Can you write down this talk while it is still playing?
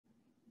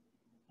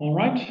All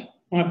right.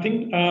 I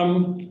think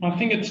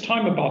it's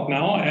time about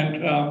now,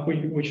 and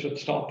we should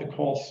start the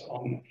course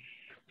on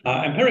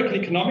empirical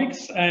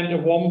economics. And a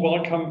warm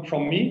welcome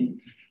from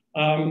me.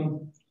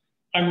 I'm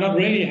not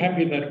really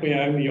happy that we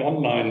are only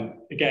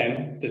online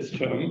again this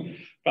term,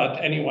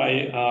 but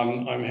anyway,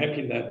 I'm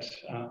happy that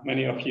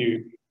many of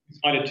you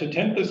decided to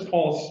attend this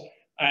course.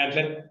 And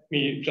let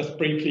me just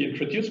briefly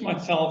introduce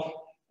myself.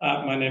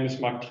 My name is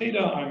Mark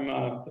Treder. I'm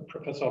the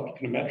professor of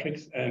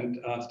econometrics and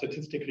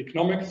statistical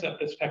economics at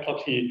this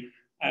faculty,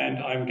 and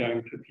I'm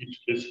going to teach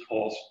this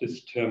course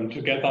this term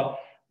together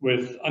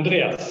with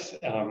Andreas.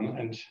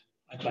 And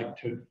I'd like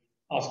to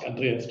ask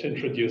Andreas to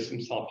introduce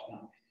himself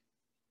now.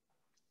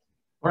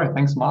 All right,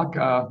 thanks, Mark.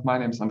 My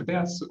name is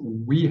Andreas.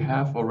 We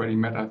have already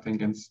met, I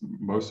think, and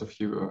most of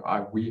you,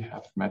 we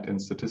have met in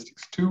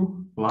Statistics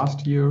 2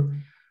 last year.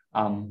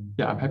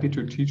 Yeah, I'm happy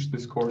to teach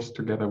this course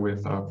together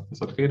with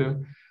Professor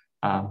Treder.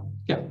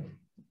 Yeah,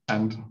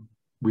 and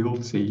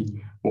we'll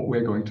see what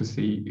we're going to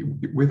see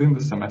within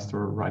the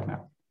semester right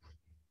now.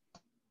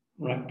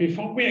 Right,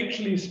 before we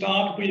actually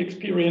start, we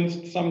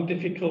experienced some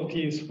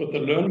difficulties with the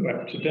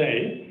LearnWeb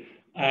today.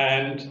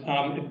 And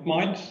it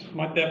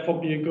might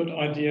therefore be a good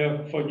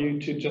idea for you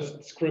to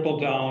just scribble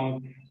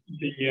down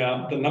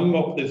the number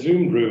of the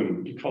Zoom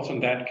room, because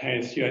in that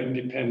case you are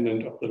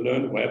independent of the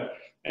LearnWeb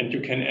and you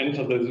can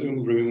enter the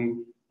Zoom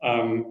room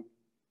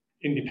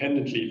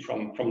independently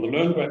from the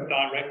LearnWeb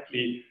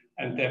directly,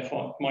 and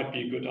therefore it might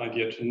be a good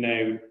idea to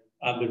know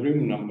the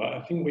room number. I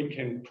think we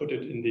can put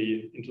it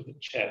into the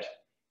chat.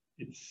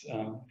 It's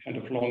kind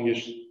of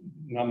longish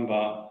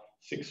number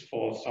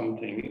 64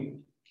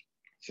 something.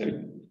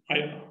 So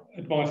I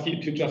advise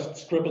you to just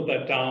scribble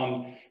that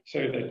down so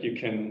that you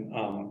can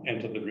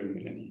enter the room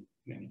in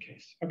any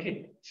case.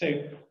 Okay,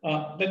 so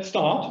let's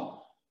start.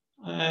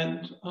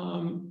 And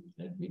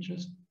let me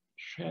just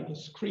share the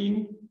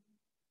screen.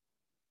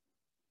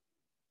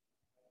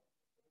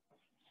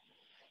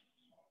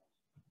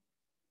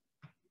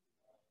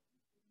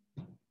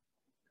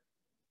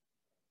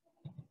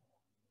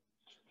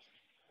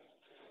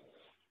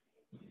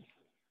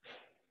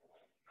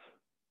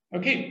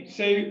 Okay,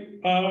 so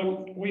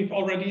we've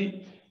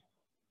already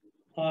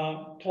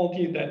told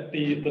you that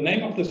the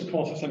name of this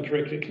course is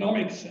Empirical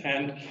Economics,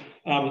 and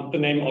the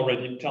name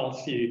already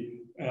tells you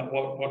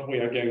what we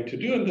are going to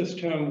do in this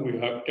term. We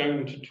are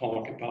going to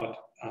talk about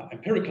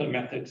empirical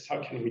methods.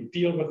 How can we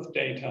deal with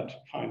data to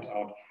find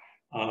out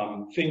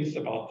things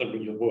about the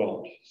real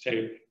world?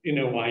 So in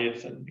a way,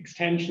 it's an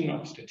extension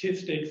of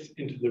statistics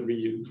into the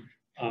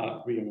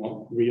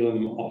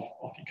realm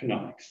of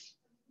economics.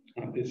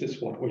 And this is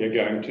what we are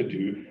going to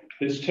do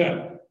this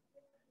term.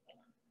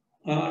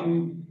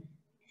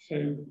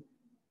 So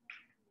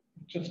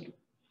just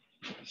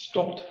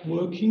stopped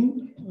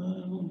working.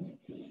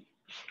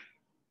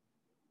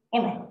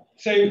 All right.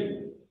 So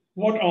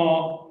what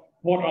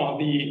are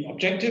the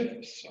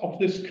objectives of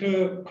this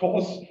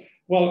course?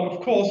 Well,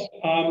 of course,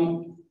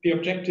 the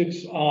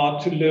objectives are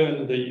to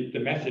learn the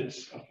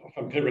methods of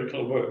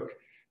empirical work.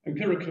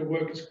 Empirical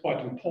work is quite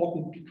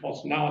important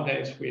because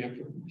nowadays we have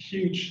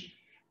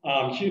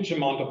a huge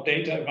amount of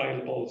data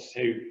available,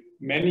 so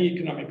many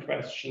economic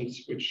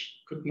questions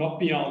which could not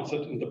be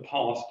answered in the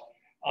past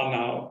are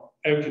now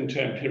open to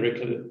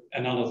empirical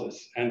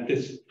analysis. And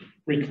this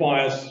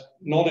requires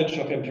knowledge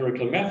of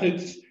empirical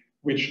methods,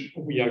 which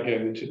we are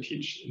going to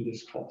teach in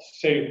this course.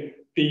 So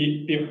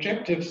the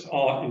objectives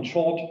are, in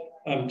short,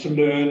 to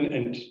learn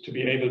and to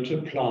be able to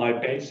apply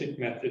basic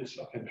methods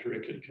of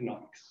empirical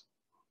economics.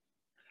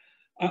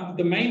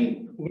 The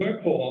main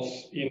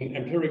workhorse in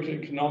empirical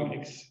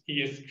economics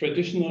is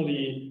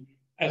traditionally,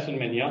 as in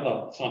many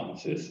other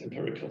sciences,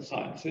 empirical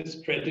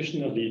sciences,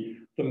 traditionally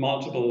the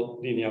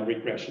multiple linear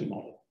regression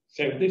model.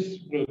 So this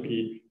will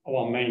be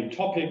our main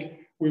topic.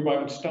 We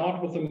won't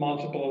start with the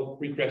multiple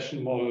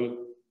regression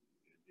model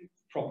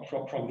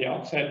from the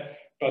outset,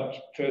 but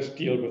first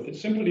deal with the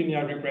simple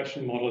linear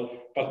regression model.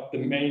 But the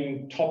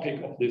main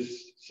topic of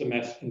this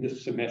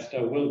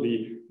semester will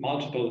be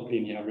multiple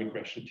linear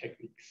regression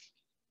techniques.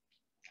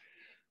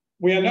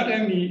 We are not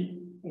only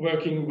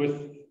working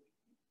with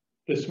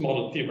this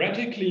model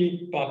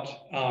theoretically, but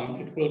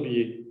it will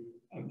be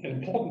an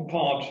important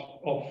part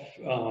of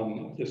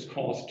this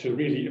course to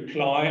really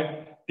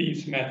apply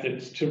these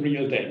methods to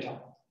real data.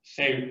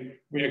 So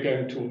we are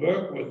going to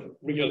work with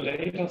real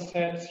data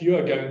sets. You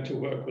are going to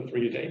work with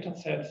real data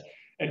sets.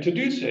 And to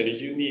do so,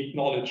 you need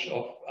knowledge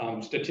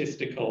of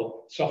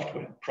statistical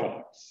software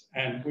products.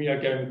 And we are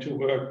going to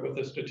work with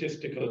the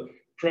statistical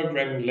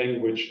programming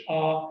language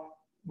R,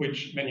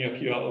 which many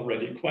of you are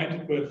already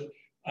acquainted with,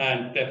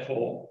 and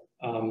therefore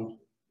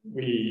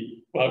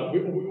we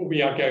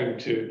are going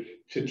to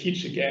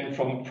teach again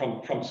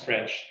from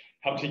scratch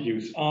how to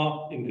use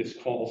R in this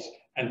course,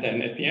 and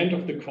then at the end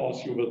of the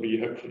course you will be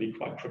hopefully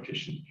quite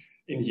proficient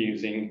in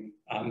using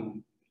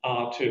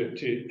R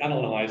to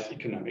analyze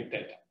economic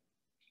data.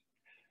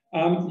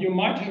 You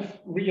might have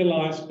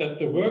realized that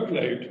the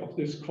workload of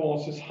this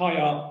course is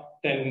higher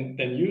than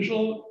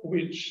usual,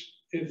 which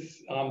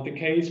is the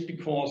case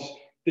because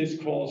this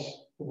course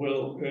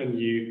will earn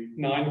you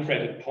 9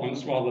 credit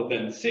points rather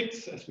than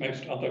 6, as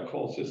most other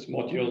courses,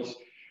 modules.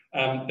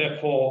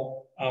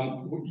 Therefore,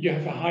 you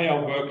have a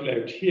higher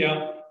workload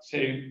here, so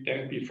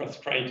don't be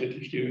frustrated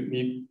if you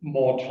need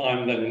more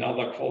time than in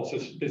other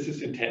courses. This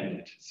is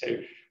intended. So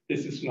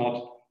this is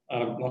not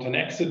an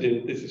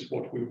accident. This is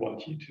what we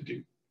want you to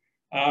do.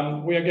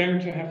 We are going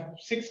to have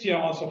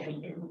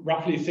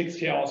roughly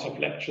 60 hours of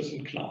lectures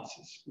and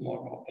classes.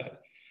 More about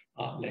that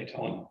later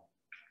on.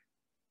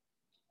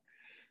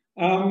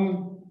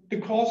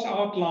 The course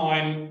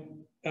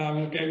outline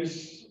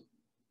goes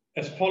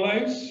as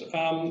follows.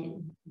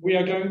 We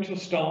are going to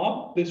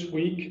start this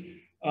week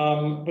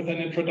with an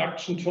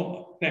introduction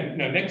to,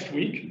 next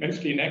week,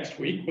 mostly next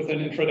week, with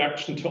an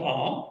introduction to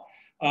R.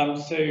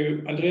 So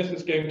Andreas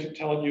is going to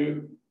tell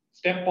you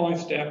step by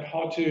step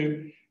how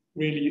to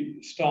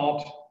really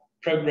start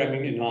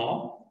programming in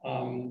R.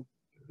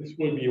 This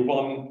will be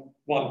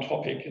one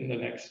topic in the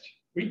next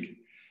week.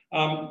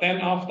 Then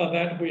after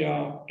that, we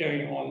are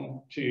going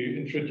on to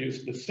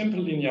introduce the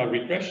simple linear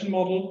regression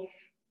model.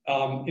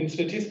 In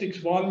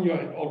Statistics 1, you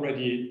have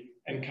already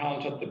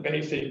encountered the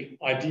basic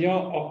idea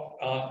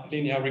of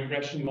linear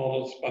regression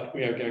models, but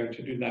we are going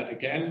to do that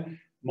again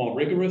more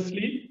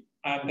rigorously.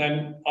 And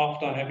then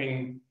after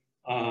having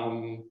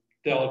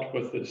dealt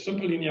with the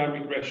simple linear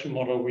regression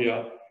model, we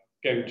are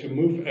going to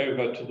move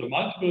over to the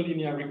multiple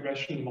linear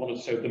regression model,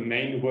 so the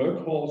main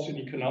workhorse in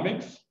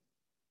economics.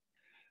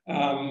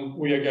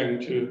 We are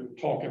going to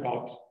talk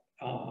about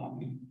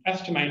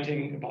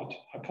estimating, about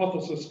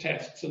hypothesis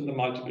tests in the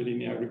multiple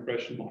linear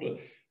regression model,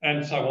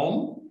 and so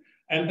on.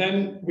 And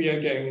then we are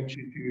going to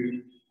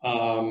do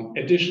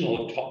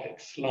additional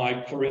topics,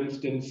 like, for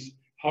instance,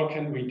 how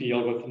can we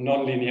deal with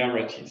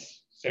nonlinearities?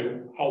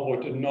 So how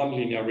would a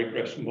nonlinear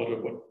regression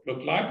model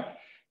look like?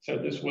 So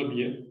this will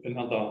be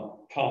another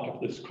part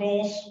of this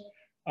course.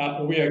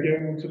 We are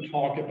going to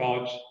talk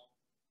about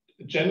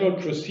a general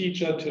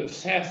procedure to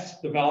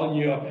assess the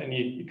value of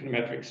any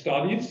econometric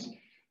studies.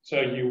 So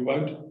you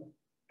won't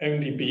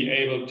only be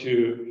able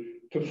to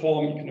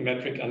perform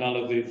econometric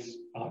analysis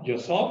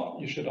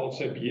yourself, you should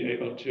also be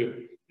able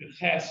to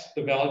assess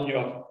the value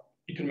of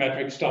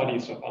econometric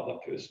studies of other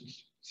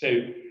persons. So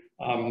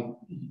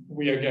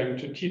we are going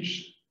to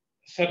teach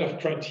a set of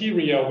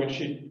criteria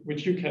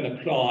which you can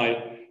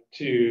apply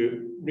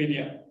to really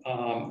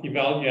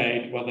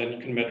evaluate whether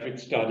an econometric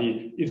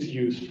study is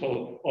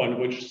useful, or in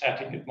which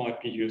setting it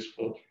might be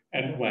useful,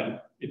 and when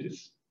it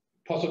is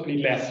possibly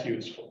less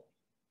useful.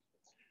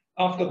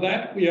 After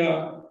that, we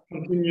are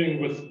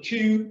continuing with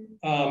 2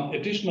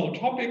 additional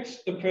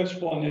topics. The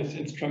first one is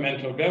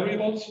instrumental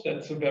variables.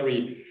 That's a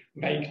very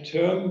vague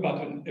term,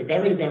 but a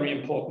very, very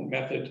important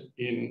method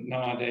in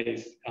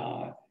nowadays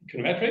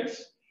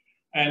econometrics.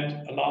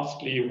 And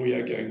lastly, we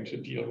are going to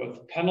deal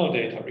with panel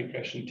data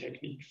regression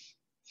techniques.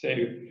 So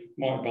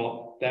more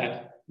about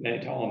that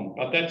later on.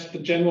 But that's the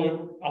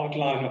general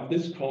outline of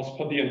this course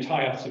for the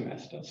entire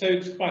semester. So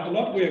it's quite a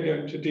lot we are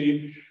going to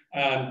do,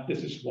 and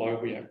this is why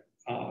we have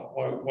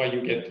why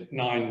you get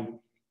 9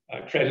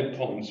 credit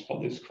points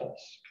for this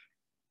course.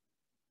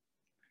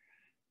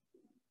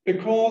 The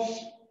course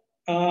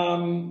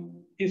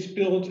is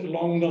built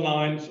along the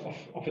lines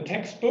of a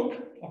textbook,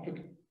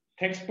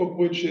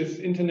 which is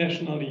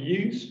internationally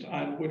used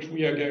and which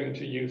we are going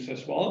to use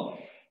as well.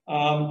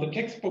 The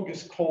textbook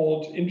is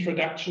called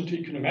Introduction to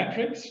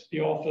Econometrics.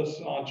 The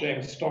authors are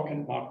James Stock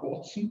and Mark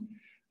Watson,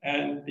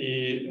 and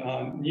the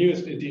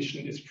newest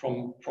edition is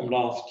from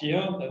last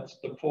year. That's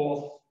the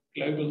 4th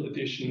global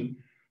edition.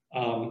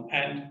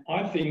 And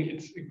I think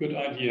it's a good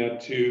idea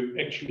to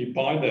actually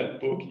buy that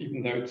book,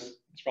 even though it's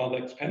rather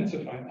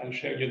expensive. I'll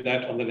show you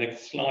that on the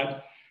next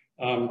slide.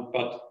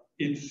 But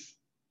it's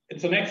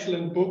an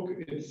excellent book.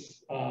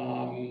 It's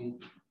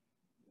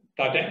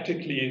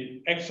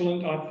didactically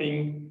excellent, I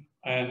think,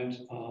 and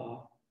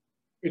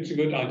it's a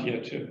good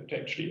idea to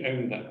actually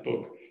own that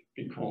book,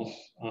 because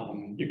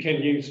you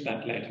can use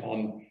that later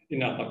on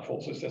in other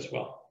courses as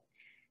well.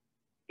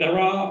 There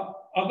are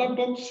other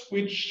books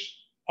which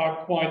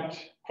are quite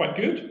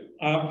good.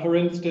 For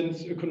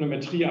instance,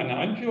 Ökonometrie eine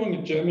Einführung,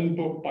 a German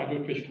book by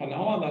Ludwig von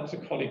Auer. That's a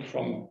colleague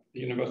from the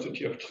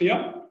University of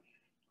Trier.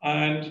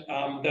 And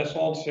there's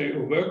also a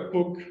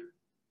workbook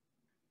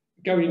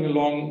going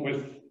along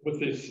with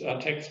this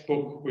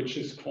textbook, which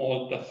is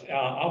called Das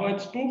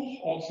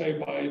Arbeitsbuch, also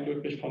by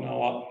Ludwig von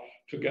Auer,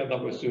 together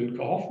with Sönke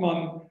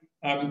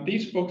Hoffmann.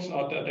 These books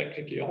are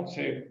didactically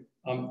also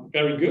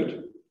very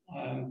good.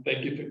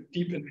 They give a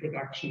deep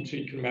introduction to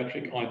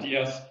econometric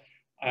ideas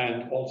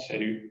and also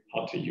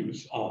how to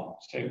use R.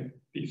 So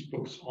these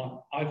books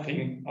are, I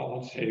think, are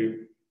also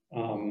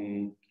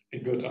a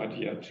good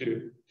idea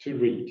to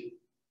read.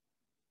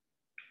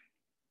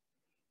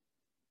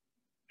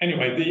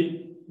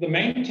 Anyway, the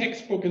main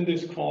textbook in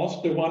this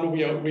course, the one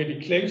we are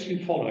really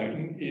closely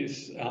following,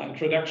 is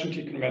Introduction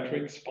to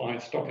Econometrics by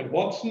Stock and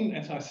Watson.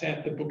 As I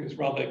said, the book is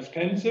rather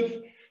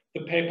expensive.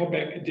 The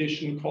paperback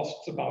edition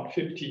costs about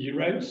 50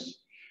 euros,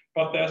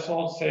 but there's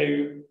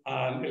also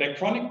an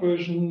electronic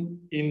version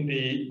in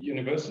the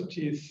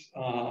universities,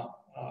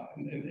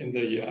 in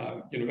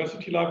the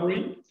university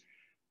library.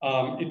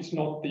 It's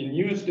not the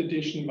newest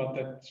edition, but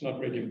that's not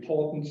really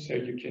important. So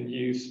you can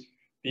use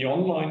the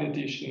online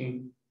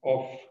edition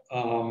of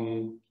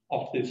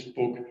this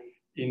book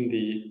in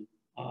the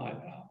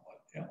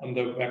on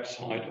the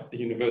website of the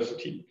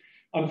university.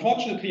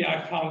 Unfortunately,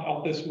 I found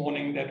out this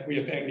morning that we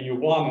have only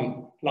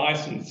one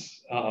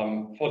license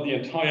for the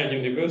entire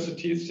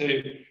university, so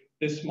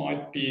this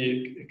might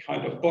be a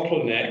kind of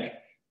bottleneck.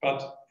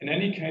 But in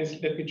any case,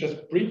 let me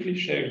just briefly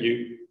show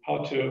you how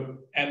to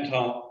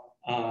enter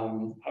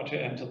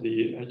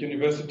the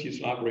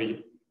university's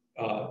library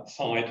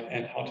site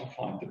and how to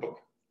find the book.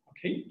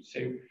 Okay, so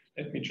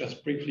let me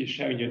just briefly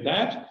show you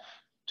that.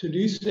 To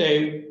do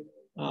so,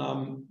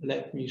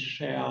 let me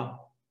share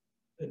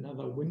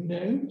another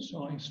window.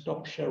 So I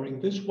stop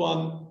sharing this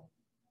one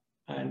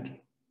and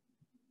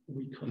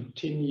we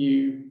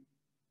continue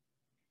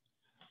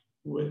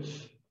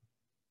with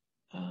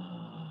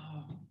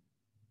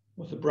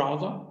the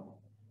browser.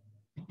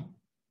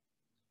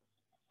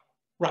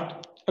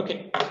 Right,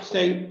 okay, so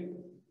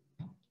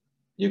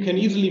you can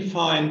easily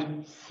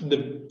find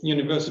the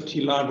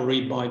university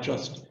library by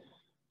just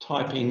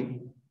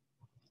typing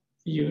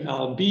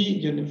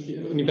ULB,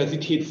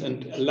 Universitäts-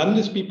 und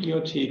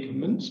Landesbibliothek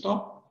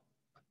Münster.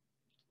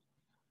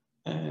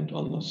 And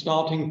on the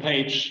starting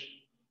page,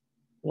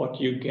 what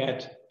you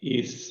get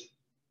is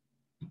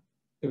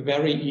a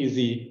very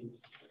easy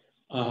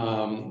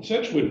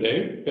search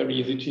window, very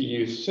easy to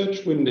use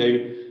search window.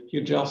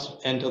 You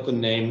just enter the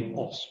name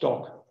of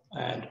Stock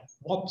and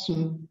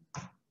Watson.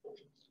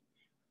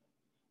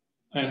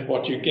 And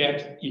what you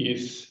get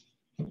is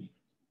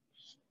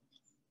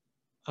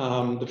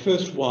the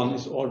first one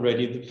is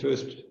already, the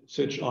first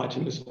search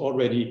item is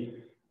already,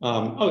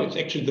 it's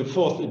actually the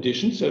 4th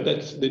edition. So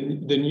that's the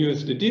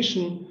newest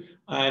edition.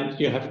 And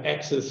you have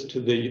access to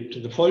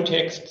the full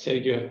text. So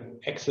you have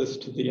access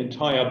to the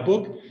entire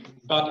book.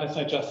 But as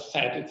I just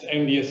said, it's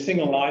only a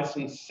single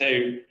license.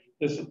 So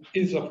this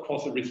is, of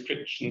course, a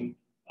restriction.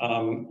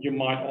 You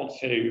might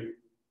also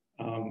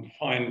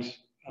find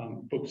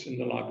books in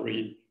the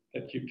library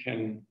that you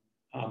can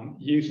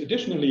use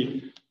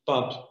additionally.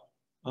 But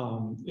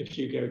if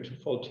you go to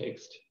full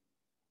text,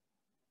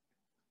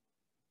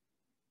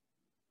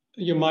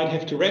 you might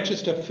have to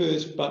register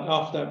first, but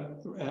after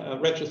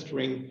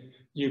registering,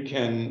 you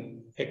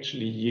can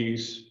actually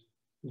use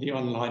the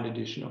online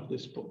edition of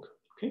this book.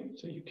 Okay,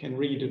 so you can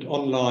read it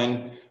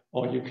online,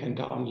 or you can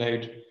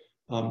download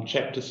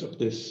chapters of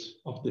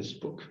this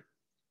book.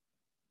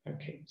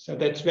 Okay, so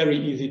that's very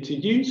easy to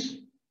use.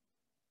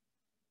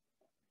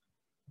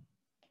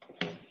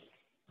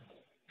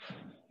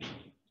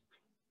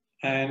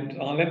 And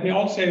let me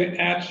also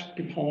add,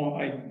 before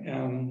I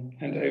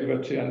hand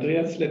over to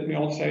Andreas, let me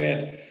also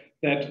add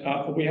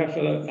that we have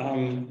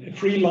a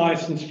free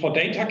license for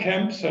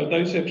DataCamp. So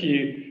those of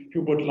you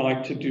who would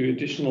like to do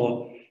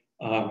additional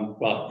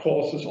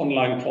courses,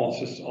 online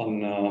courses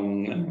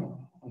on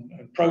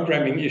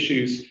programming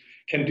issues,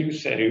 can do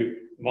so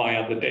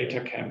via the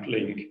DataCamp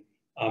link,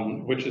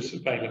 which is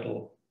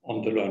available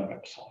on the Learn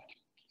website.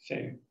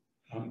 So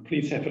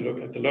please have a look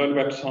at the Learn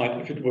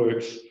website if it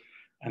works,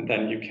 and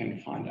then you can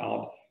find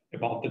out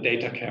about the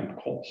DataCamp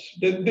course.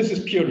 This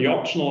is purely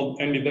optional.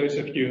 Only those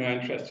of you who are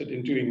interested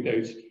in doing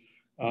those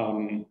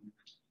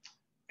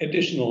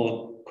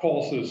additional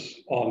courses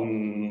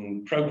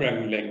on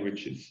programming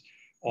languages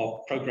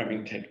or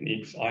programming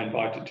techniques are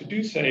invited to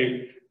do so.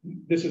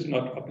 This is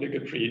not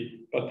obligatory,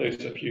 but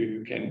those of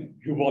you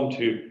who want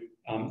to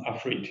are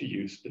free to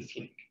use this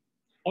link.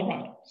 All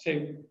right,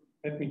 so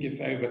let me give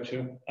over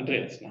to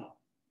Andreas now.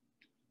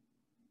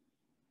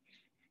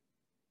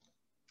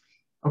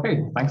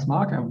 Okay, thanks,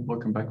 Mark, and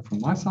welcome back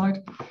from my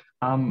side.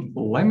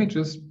 Let me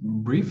just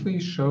briefly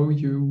show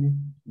you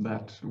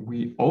that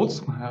we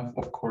also have,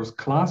 of course,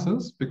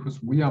 classes,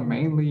 because we are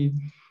mainly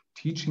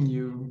teaching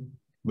you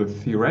the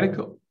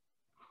theoretical.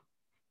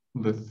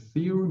 The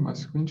theory, my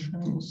screen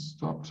sharing will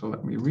stop, so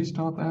let me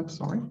restart that,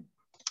 sorry.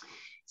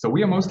 So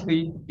we are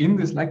mostly, in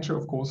this lecture,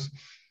 of course,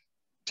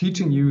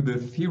 teaching you the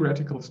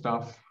theoretical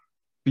stuff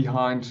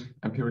behind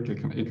empirical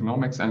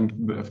economics and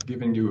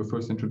giving you a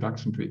first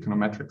introduction to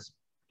econometrics.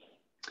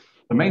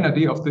 The main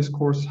idea of this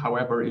course,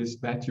 however, is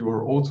that you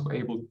are also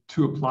able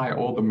to apply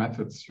all the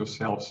methods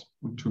yourselves,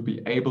 to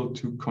be able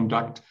to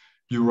conduct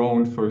your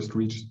own first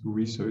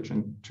research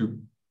and to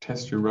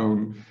test your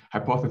own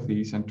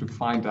hypotheses and to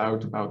find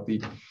out about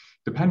the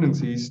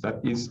dependencies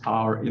that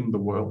are in the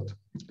world.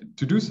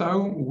 To do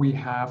so, we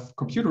have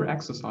computer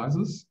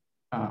exercises,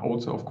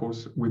 also, of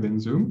course, within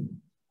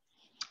Zoom.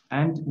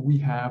 And we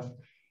have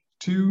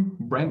 2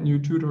 brand new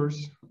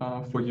tutors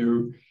for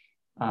you,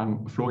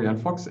 Florian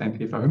Fox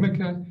and Eva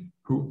Hümmeke,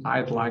 who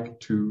I'd like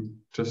to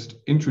just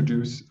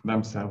introduce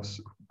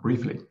themselves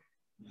briefly.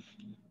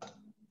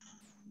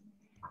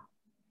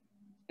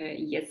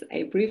 Yes,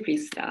 I briefly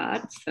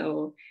start.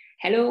 So,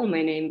 hello,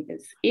 my name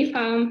is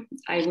Eva.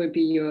 I will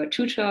be your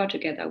tutor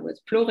together with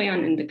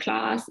Florian in the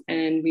class,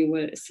 and we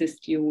will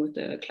assist you with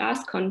the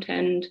class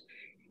content.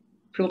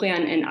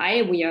 Florian and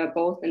I, we are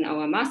both in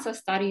our master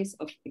studies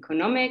of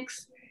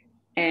economics,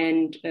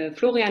 And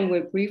Florian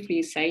will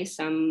briefly say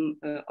some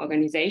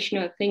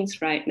organizational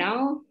things right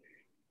now.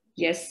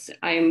 Yes,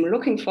 I'm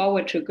looking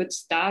forward to a good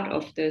start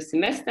of the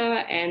semester,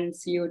 and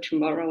see you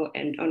tomorrow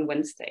and on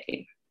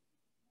Wednesday.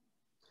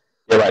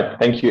 Yeah, right.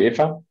 Thank you,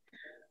 Eva.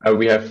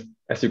 We have,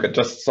 as you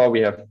just saw,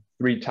 we have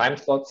 3 time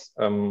slots.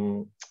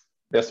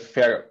 There's a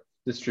fair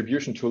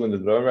distribution tool in the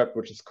Learn Web,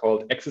 which is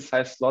called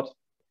exercise slot.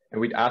 And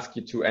we'd ask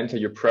you to enter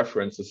your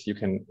preferences. You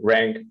can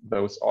rank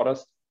those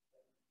orders,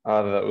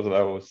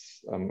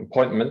 those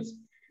appointments,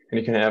 and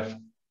you can have,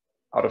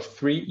 out of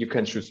 3, you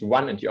can choose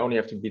 1, and you only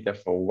have to be there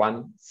for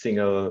one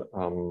single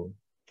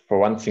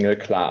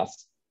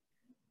class.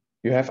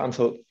 You have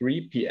until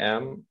 3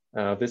 p.m.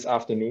 This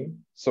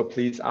afternoon. So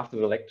please, after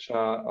the lecture,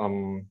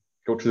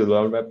 go to the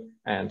Learn Web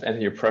and enter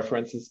your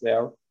preferences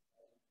there.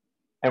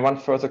 And one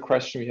further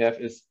question we have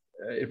is,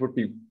 it would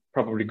be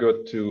probably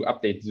good to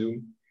update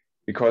Zoom,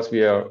 because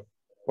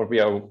what we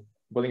are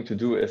willing to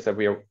do is that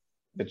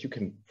you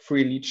can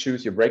freely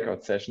choose your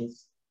breakout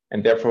sessions,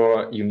 and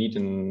therefore you need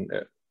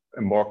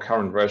a more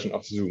current version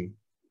of Zoom.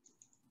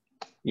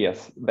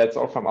 Yes, that's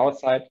all from our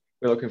side.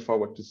 We're looking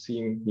forward to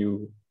seeing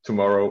you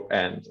tomorrow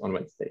and on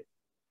Wednesday.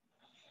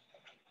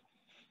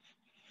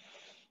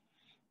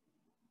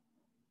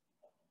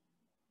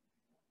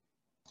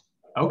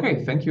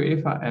 Okay, thank you,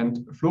 Eva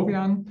and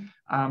Florian.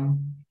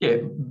 Yeah,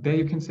 there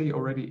you can see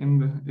already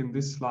in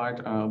this slide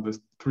the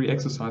 3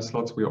 exercise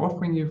slots we are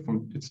offering you.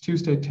 It's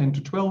Tuesday 10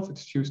 to 12,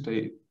 it's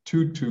Tuesday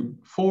 2 to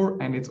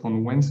 4, and it's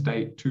on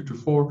Wednesday 2 to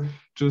 4.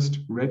 Just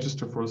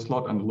register for a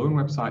slot on the Learn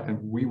website,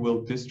 and we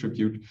will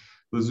distribute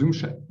the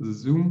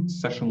Zoom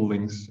session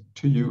links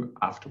to you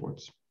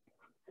afterwards.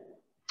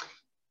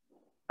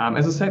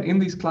 As I said, in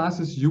these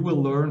classes, you will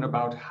learn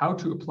about how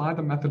to apply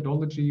the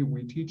methodology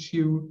we teach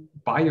you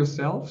by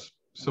yourselves.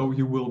 So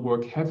you will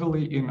work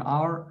heavily in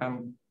R,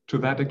 and to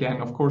that again,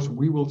 of course,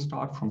 we will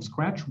start from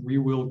scratch. We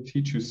will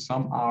teach you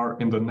some R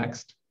in the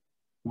next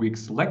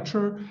week's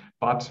lecture,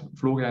 but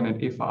Florian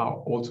and Eva are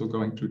also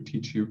going to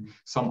teach you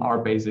some R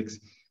basics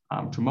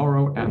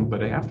tomorrow and the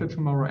day after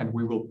tomorrow, and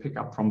we will pick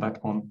up from that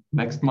on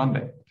next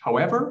Monday.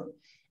 However,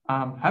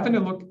 having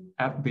a look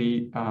at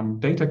the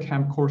data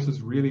camp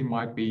courses really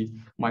might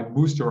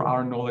boost your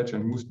R knowledge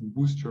and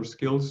boost your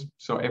skills,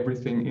 so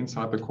everything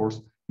inside the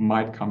course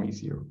might come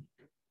easier.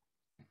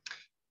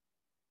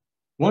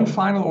 One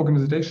final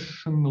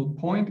organizational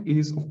point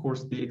is, of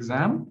course, the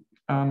exam,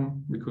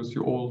 because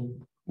you all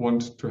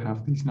want to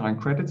have these 9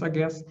 credits, I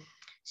guess.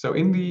 So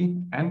in the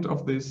end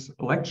of this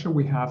lecture,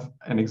 we have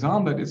an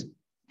exam that is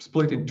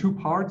split in 2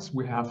 parts.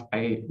 We have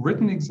a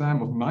written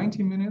exam of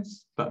 90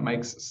 minutes that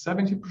makes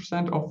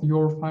 70% of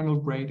your final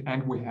grade,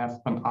 and we have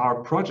an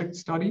R project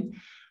study,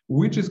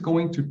 which is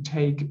going to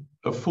take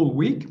a full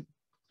week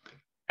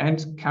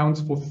and counts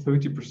for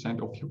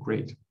 30% of your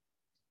grade.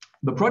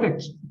 The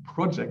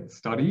project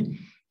study,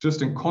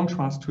 just in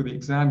contrast to the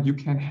exam, you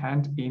can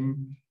hand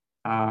in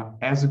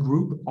as a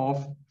group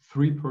of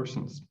 3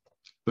 persons.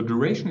 The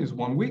duration is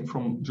 1 week,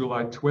 from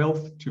July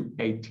 12th to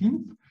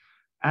 18th.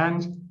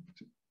 And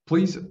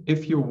please,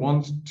 if you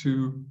want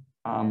to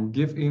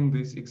give in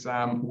this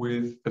exam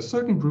with a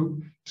certain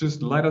group,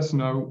 just let us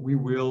know. We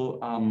will,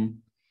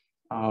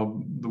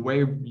 the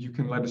way you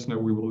can let us know,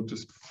 we will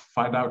just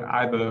find out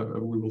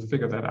we will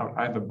figure that out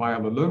either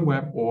via the Learn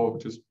Web or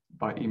just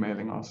by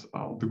emailing us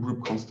the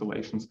group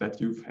constellations that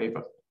you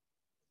favor.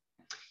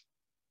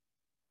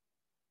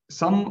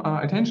 Some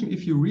attention,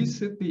 if you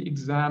resit the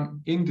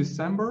exam in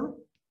December,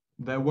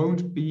 there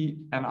won't be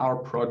an R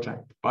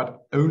project,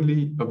 but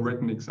only a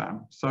written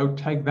exam. So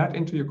take that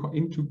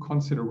into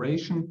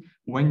consideration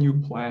when you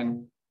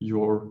plan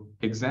your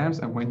exams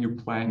and when you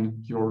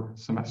plan your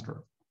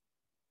semester.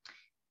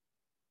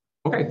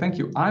 Okay, thank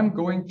you. I'm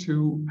going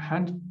to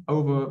hand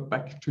over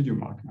back to you,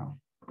 Mark, now.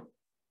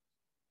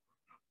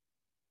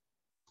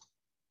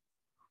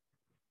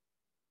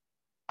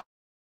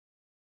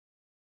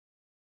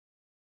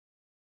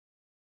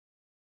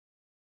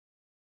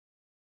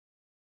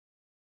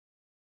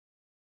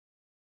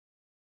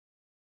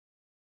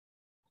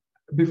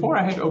 Before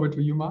I hand over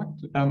to you, Mark,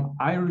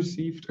 I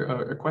received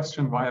a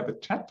question via the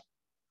chat,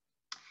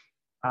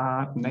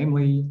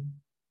 namely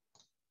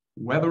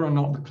whether or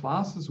not the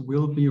classes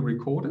will be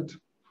recorded.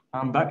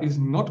 That is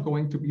not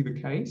going to be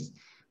the case,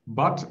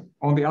 but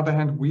on the other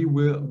hand,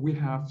 we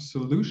have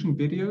solution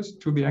videos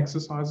to the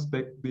exercises.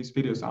 These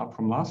videos are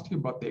from last year,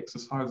 but the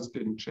exercises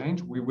didn't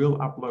change. We will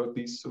upload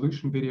these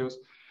solution videos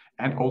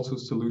and also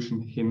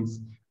solution hints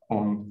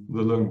on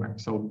the Learn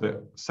Web. So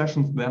the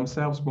sessions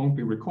themselves won't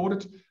be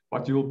recorded,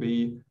 but you'll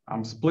be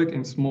split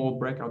in small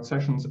breakout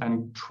sessions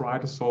and try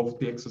to solve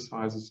the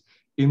exercises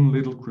in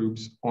little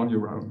groups on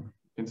your own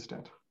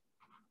instead.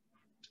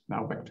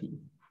 Now back to you.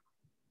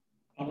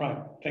 All right,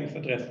 thanks,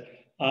 Andreas.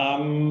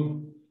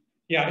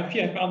 Yeah, if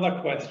you have other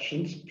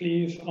questions,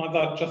 please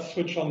either just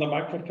switch on the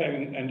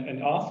microphone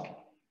and ask.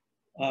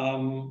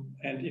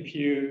 And if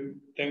you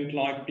don't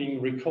like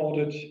being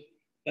recorded,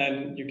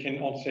 then you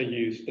can also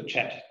use the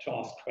chat to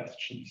ask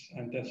questions.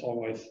 And there's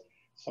always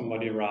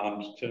somebody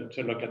around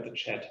to look at the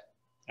chat.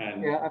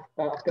 And yeah,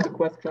 I've got a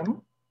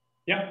question.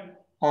 Yeah.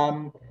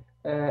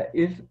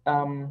 is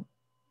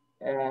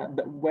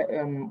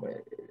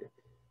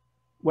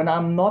when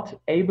I'm not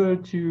able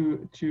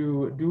to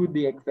do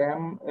the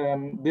exam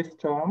this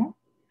term,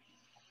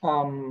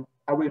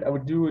 I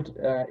will do it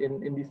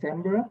in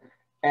December,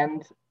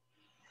 and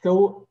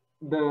so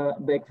the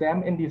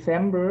exam in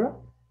December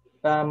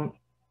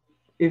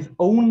is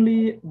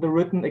only the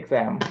written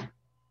exam.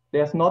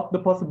 There's not the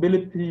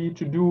possibility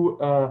to do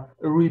a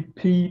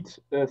repeat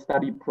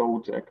study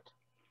project.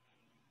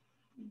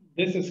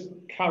 This is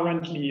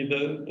currently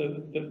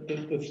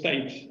the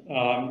state.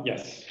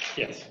 Yes,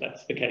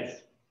 that's the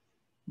case.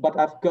 But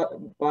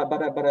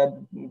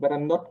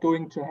I'm not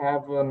going to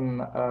have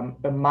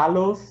a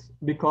malus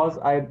because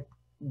I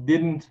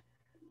didn't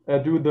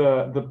do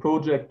the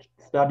project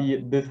study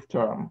this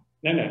term.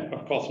 No,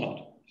 of course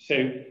not.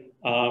 So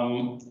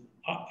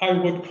I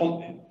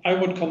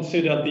would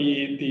consider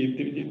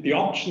the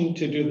option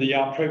to do the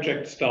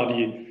project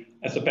study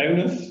as a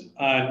bonus,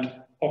 and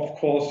of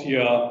course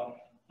you're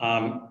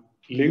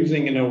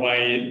losing in a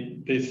way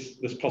this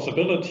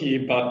possibility,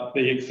 but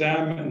the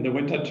exam in the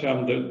winter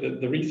term,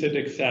 the resit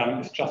exam,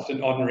 is just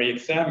an ordinary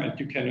exam, and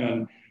you can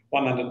earn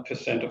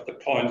 100% of the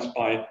points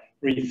by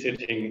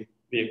resitting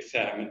the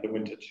exam in the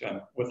winter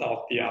term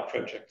without the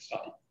project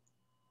study.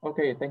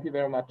 Okay, thank you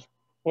very much.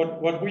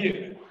 What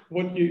we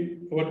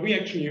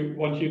actually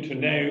want you to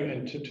know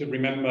and to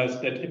remember is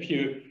that if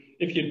you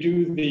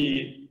do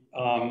the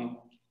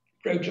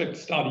project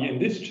study in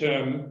this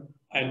term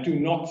and do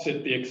not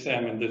sit the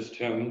exam in this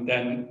term,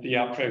 then the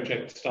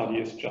project study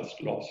is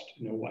just lost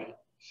in a way.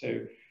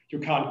 So you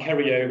can't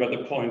carry over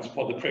the points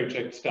for the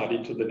project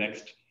study to the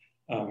next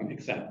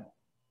exam.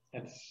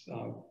 That's,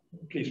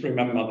 please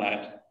remember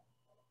that.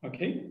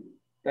 Okay.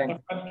 Thanks.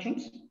 Other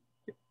questions?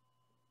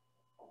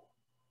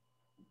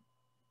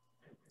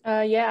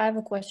 Yeah, I have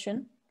a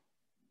question.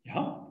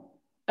 Yeah.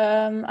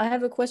 I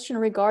have a question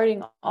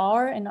regarding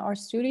R and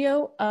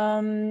RStudio.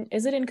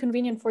 Is it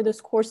inconvenient for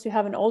this course to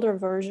have an older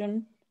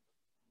version?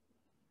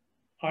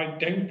 I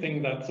don't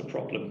think that's a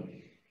problem.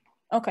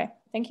 Okay,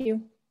 thank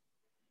you.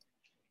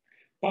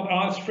 But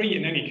R is free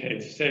in any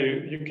case, so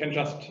you can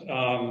just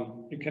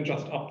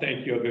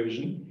update your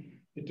version.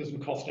 It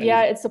doesn't cost anything.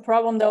 Yeah, it's a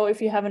problem though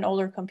if you have an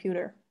older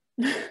computer.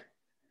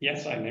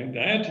 Yes, I know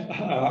that.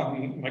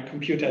 My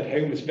computer at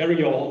home is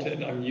very old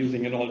and I'm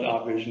using an old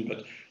R version,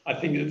 but I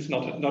think it's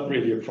not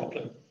really a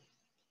problem.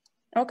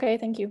 Okay,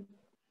 thank you.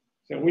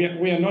 So we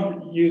are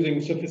not using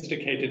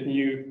sophisticated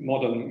new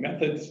modern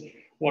methods.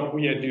 What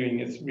we are doing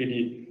is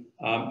really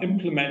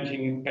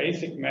implementing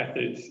basic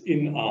methods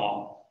in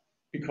R,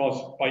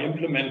 because by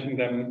implementing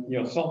them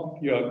yourself,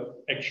 you're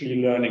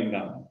actually learning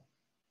them.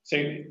 So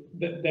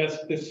there's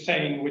this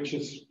saying, which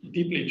is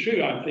deeply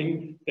true, I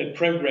think, that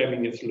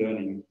programming is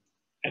learning,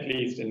 at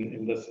least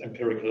in this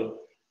empirical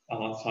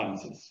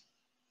sciences.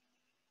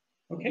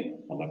 Okay,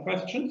 other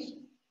questions?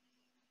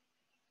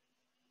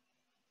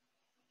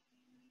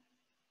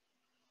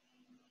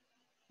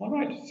 All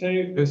right, so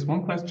there's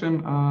one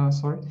question,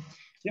 sorry.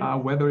 Yeah.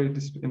 Whether it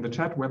is in the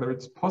chat, whether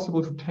it's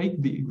possible to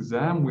take the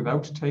exam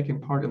without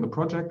taking part in the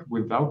project,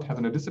 without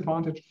having a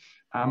disadvantage,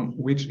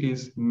 which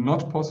is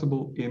not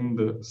possible in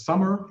the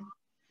summer,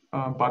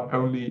 but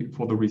only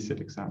for the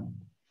resit exam.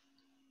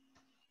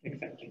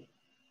 Exactly.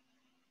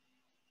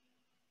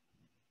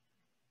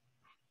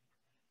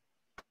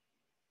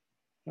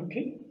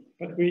 Okay,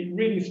 but we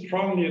really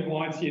strongly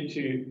advise you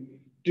to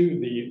do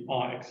the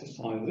R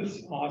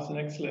exercises. R is an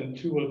excellent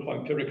tool for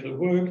empirical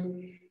work,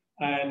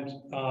 and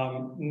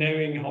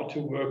knowing how to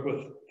work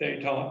with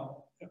data,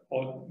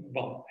 or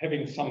well,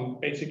 having some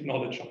basic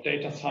knowledge of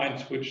data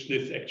science, which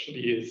this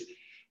actually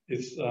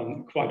is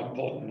quite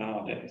important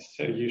nowadays.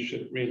 So you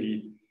should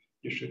really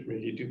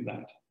do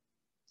that.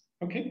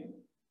 Okay.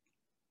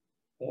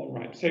 All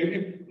right. So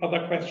if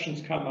other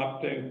questions come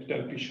up,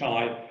 don't be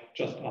shy.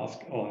 Just ask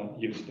or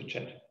use the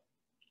chat.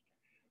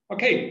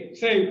 Okay.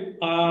 So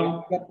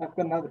I've got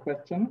another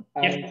question.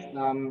 Yes.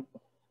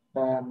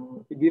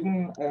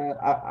 Given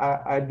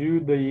I do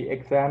the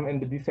exam in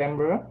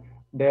December,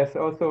 there's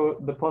also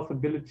the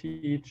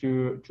possibility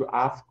to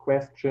ask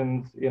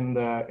questions in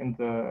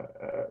the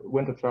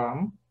winter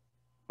term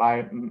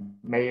by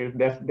mail.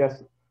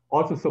 There's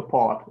also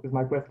support, is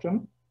my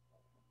question.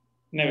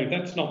 No,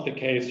 that's not the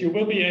case. You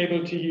will be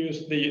able to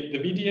use the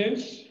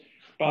videos,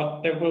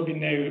 but there will be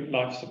no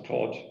live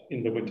support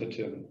in the winter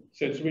term.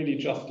 So it's really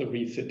just a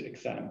resit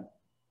exam.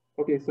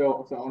 Okay,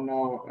 so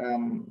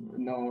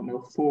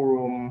no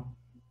forum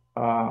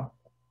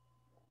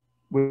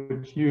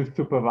which you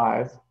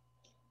supervise.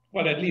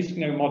 Well, at least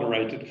no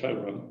moderated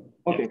forum.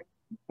 Okay.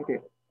 Yeah. Okay.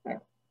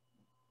 Thanks.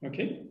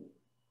 Okay.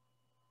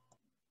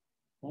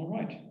 All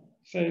right.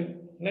 So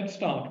let's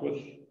start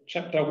with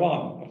chapter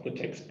 1 of the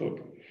textbook.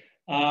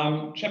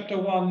 Chapter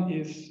 1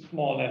 is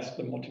more or less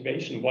the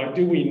motivation. Why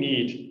do we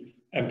need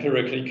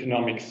empirical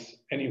economics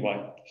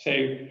anyway? So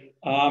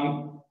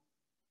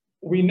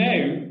we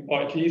know,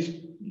 or at least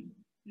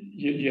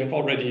you have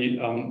already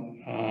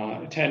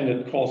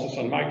attended courses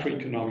on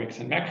microeconomics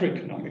and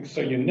macroeconomics,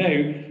 so you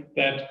know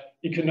that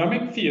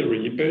economic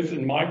theory, both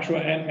in micro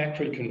and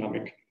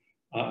macroeconomic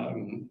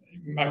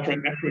micro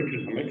and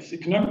macroeconomics,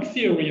 economic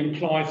theory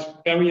implies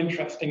very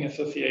interesting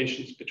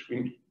associations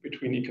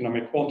between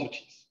economic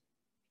quantities.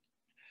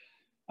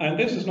 And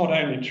this is not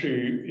only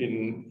true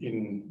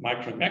in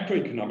micro and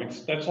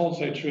macroeconomics, that's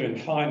also true in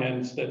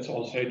finance, that's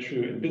also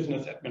true in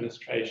business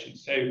administration.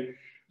 So,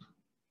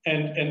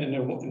 and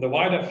in the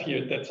wider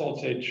field, that's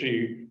also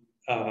true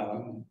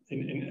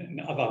in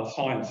other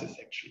sciences,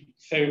 actually.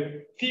 So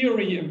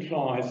theory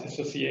implies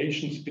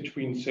associations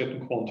between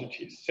certain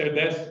quantities. So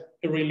there's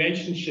a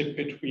relationship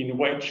between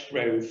wage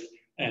growth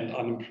and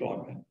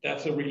unemployment.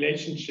 There's a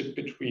relationship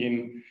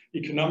between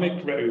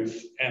economic growth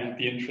and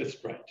the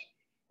interest rate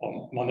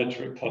or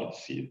monetary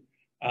policy.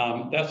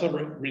 There's a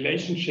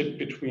relationship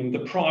between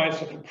the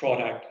price of a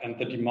product and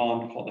the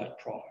demand for that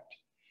product.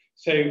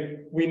 So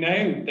we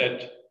know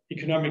that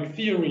economic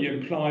theory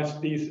implies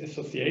these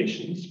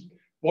associations.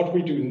 What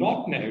we do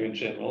not know in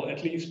general,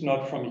 at least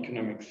not from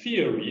economic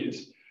theory,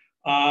 is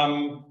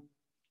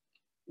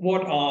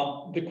what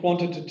are the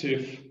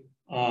quantitative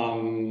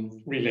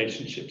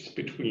relationships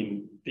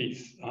between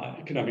these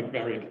economic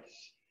variables.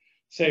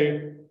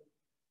 So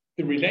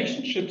the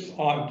relationships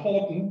are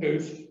important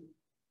both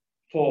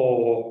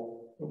for,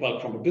 well,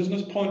 from a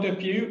business point of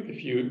view,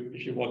 if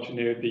you want to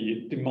know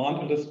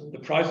the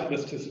price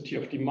elasticity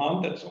of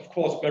demand, that's of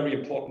course very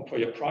important for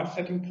your price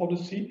setting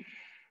policy.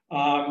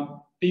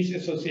 These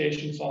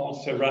associations are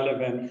also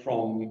relevant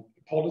from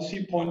a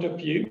policy point of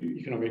view,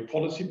 economic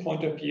policy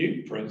point of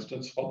view. For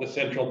instance, for the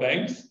central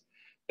banks,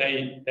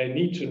 they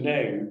need to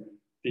know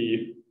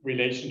the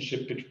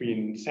relationship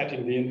between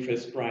setting the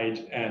interest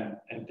rate and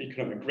the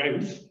economic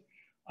growth.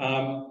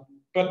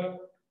 But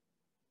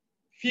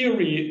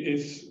theory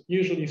is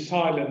usually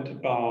silent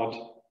about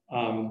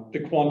the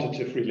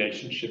quantitative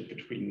relationship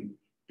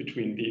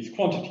between these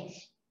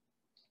quantities.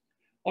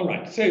 All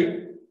right,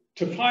 so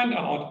to find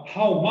out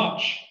how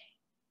much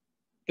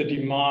the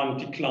demand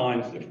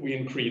declines if we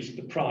increase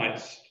the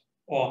price,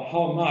 or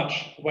how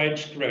much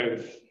wage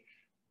growth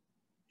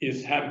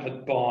is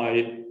hampered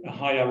by a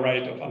higher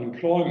rate of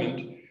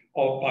unemployment,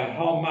 or by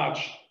how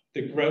much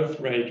the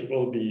growth rate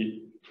will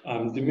be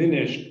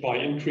diminished by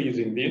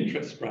increasing the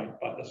interest rate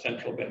by the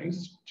central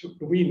banks,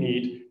 we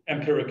need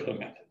empirical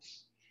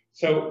methods.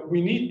 So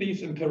we need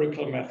these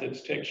empirical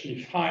methods to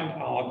actually find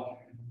out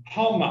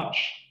how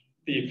much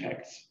the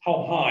effects,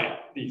 how high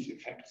these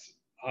effects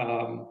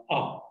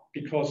are,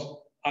 because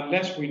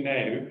unless we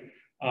know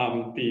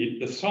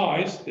the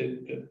size,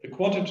 the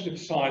quantitative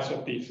size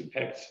of these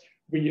effects,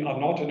 we are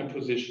not in a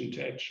position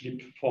to actually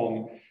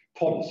perform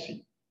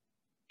policy.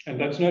 And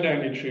that's not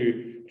only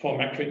true for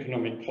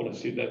macroeconomic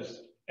policy,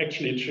 that's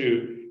actually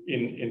true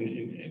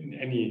in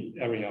any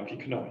area of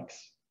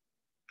economics.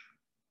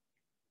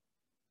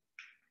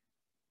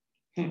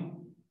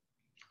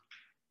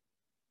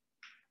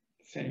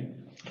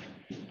 Same.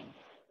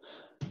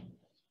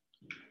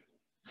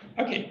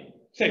 Okay,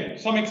 so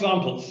some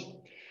examples.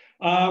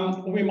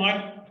 We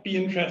might be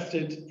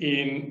interested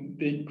in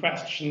the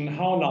question,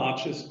 how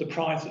large is the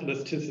price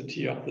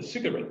elasticity of the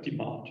cigarette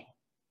demand?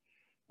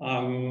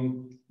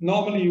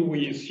 Normally,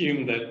 we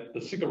assume that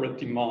the cigarette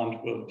demand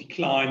will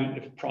decline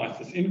if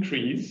prices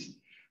increase,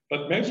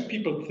 but most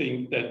people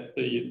think that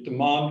the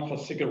demand for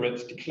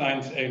cigarettes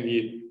declines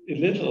only a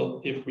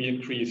little if we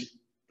increase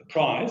the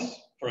price,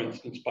 for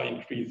instance, by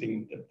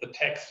increasing the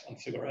tax on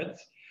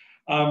cigarettes,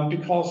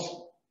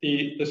 because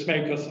the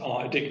smokers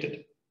are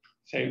addicted.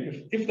 So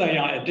if they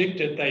are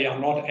addicted, they are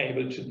not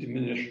able to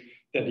diminish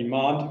the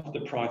demand if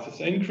the prices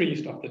are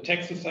increased, if the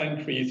taxes are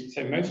increased.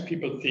 So most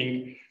people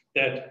think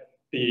that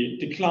the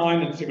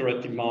decline in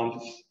cigarette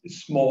demand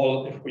is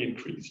small if we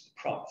increase the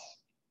price.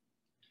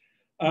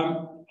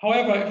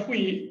 However,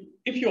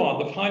 if you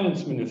are the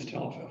finance minister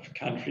of a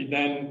country,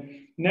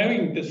 then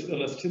knowing this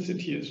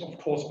elasticity is of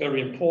course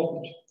very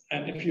important.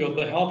 And if you're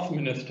the health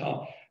minister,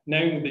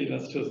 knowing the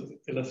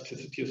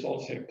elasticity is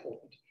also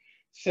important.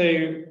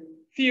 So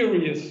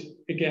theory is,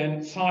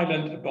 again,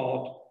 silent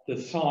about the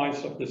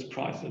size of this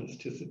price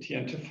elasticity.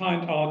 And to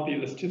find out the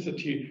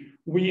elasticity,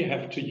 we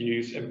have to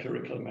use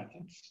empirical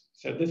methods.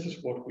 So this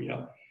is what we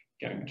are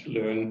going to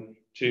learn,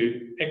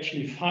 to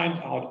actually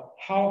find out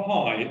how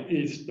high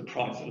is the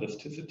price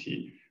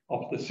elasticity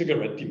of the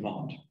cigarette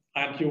demand.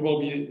 And you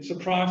will be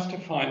surprised to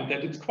find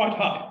that it's quite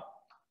high.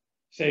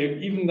 So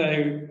even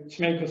though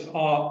smokers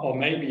are or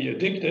may be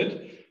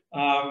addicted,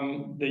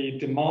 the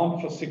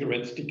demand for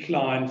cigarettes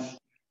declines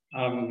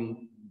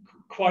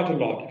quite a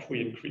lot if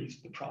we increase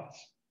the price.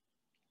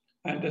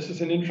 And this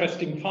is an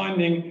interesting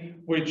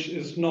finding, which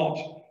is not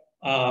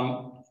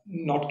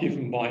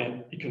given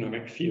by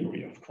economic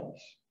theory, of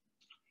course.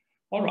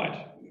 All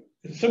right,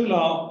 a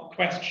similar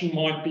question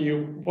might be,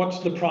 what's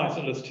the price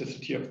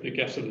elasticity of the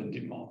gasoline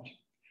demand?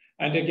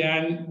 And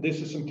again, this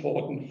is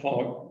important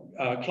for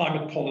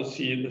climate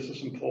policy, this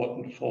is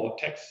important for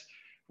tax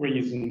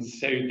reasons.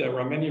 So there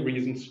are many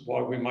reasons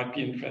why we might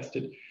be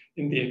interested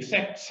in the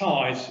exact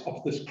size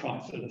of this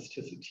price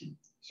elasticity.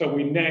 So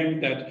we know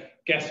that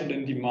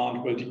gasoline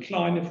demand will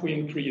decline if we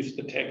increase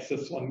the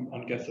taxes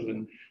on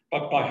gasoline,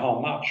 but by how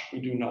much we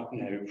do not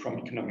know from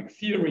economic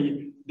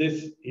theory.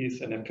 This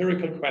is an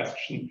empirical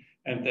question,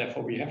 and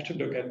therefore we have to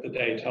look at the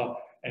data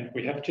and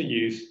we have to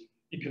use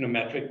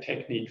econometric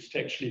techniques to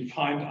actually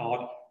find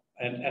out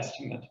and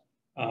estimate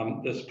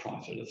this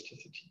price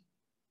elasticity.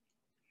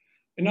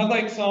 Another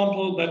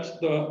example, that's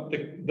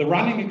the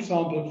running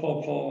example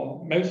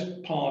for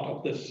most part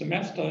of this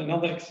semester.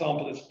 Another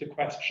example is the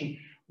question,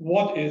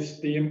 what is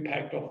the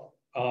impact of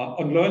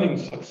on learning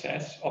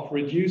success of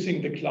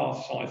reducing the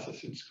class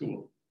sizes in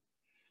school?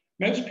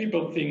 Most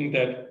people think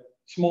that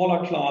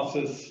smaller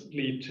classes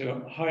lead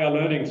to higher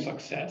learning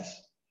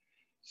success.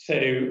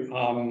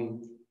 So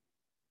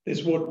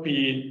this would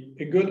be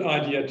a good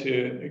idea,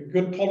 a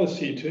good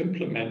policy to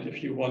implement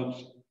if you want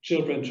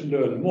children to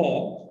learn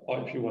more,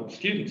 or if you want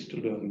students to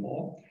learn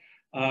more.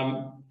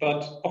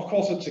 But of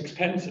course it's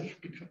expensive,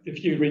 because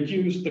if you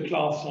reduce the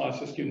class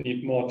sizes, you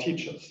need more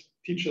teachers.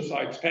 Teachers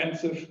are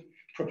expensive,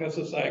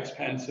 professors are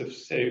expensive.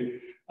 So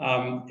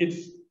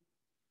it's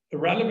a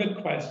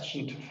relevant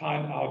question to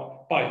find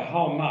out by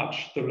how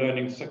much the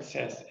learning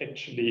success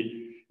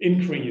actually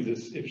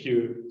increases if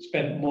you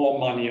spend more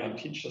money on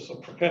teachers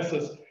or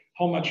professors.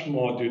 How much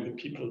more do the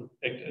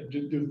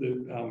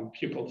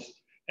pupils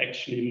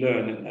actually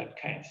learn in that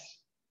case?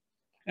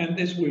 And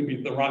this will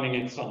be the running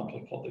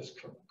example for this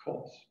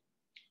course.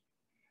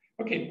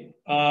 Okay,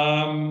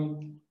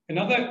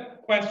 another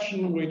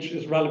question which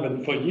is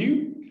relevant for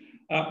you.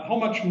 How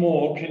much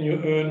more can you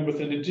earn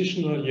with an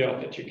additional year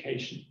of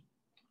education?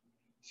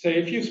 So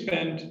if you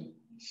spend,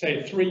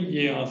 say, 3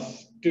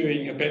 years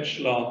doing a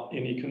bachelor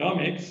in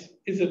economics,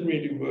 is it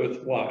really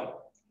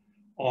worthwhile?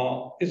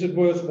 Or is it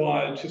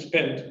worthwhile to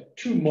spend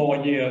 2 more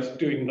years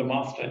doing the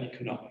master in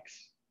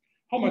economics?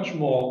 How much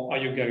more are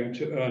you going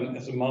to earn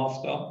as a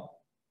master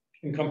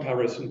in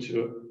comparison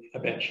to a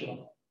bachelor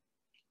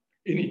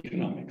in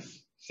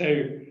economics? So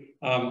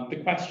the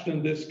question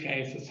in this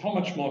case is, how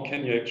much more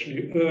can you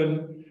actually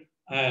earn?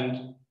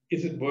 And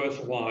is it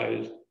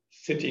worthwhile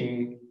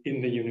sitting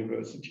in the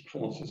university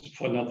courses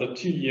for another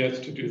 2 years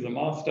to do the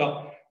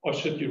master? Or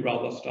should you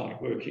rather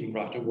start working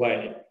right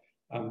away?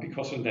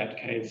 Because in that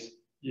case,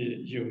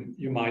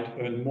 you might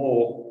earn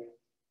more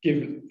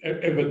given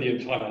over the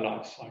entire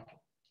life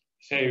cycle.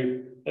 So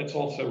that's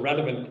also a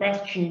relevant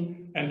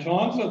question. And to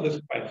answer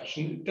this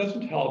question, it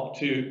doesn't help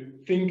to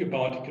think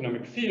about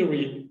economic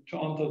theory. To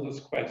answer this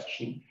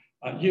question,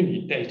 you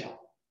need data.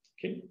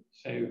 Okay,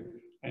 so,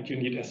 and you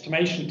need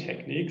estimation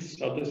techniques.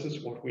 So this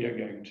is what we are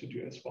going to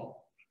do as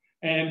well.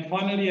 And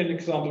finally, an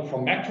example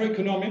from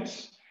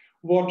macroeconomics.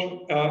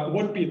 What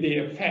would be the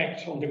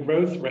effect on the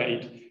growth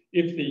rate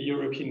if the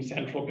European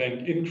Central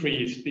Bank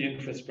increased the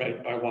interest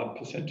rate by 1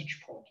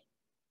 percentage point?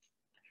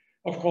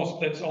 Of course,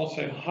 that's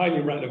also a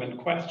highly relevant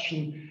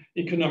question.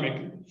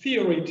 Economic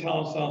theory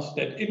tells us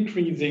that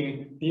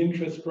increasing the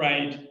interest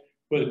rate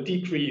will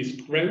decrease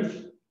growth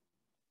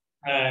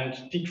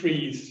and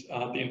decrease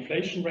the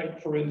inflation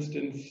rate, for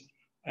instance.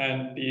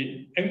 And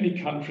the only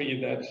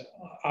country that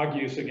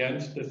argues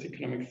against this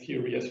economic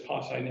theory, as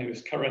far as I know,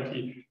 is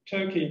currently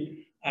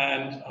Turkey.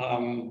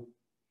 And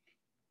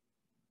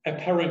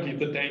apparently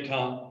the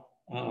data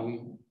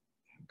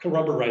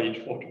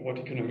corroborate what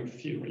economic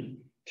theory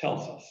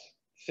tells us.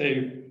 So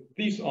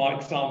these are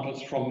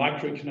examples from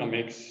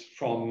microeconomics,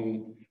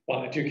 from,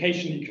 well,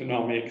 education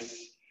economics,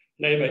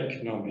 labor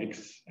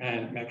economics,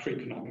 and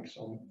macroeconomics,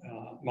 or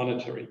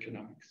monetary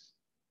economics.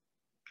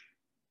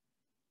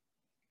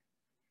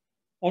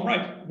 All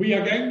right, we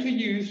are going to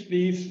use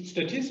these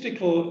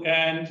statistical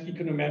and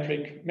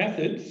econometric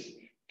methods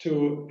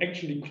to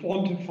actually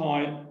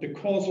quantify the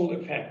causal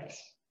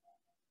effects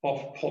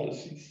of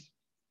policies.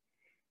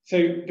 So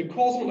the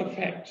causal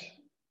effect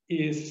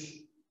is,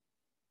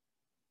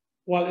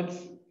 well, it's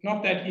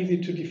not that easy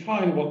to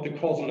define what the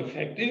causal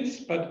effect is,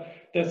 but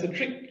there's a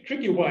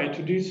tricky way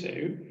to do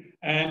so.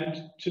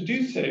 And to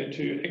do so,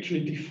 to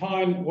actually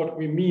define what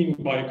we mean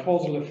by a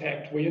causal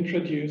effect, we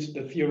introduce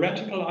the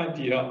theoretical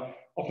idea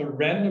of a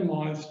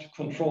randomized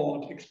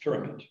controlled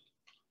experiment.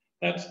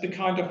 That's the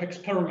kind of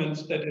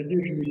experiments that are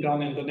usually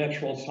done in the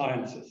natural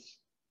sciences.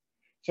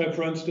 So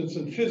for instance,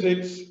 in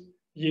physics,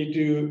 you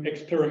do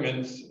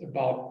experiments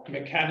about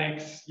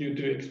mechanics, you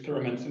do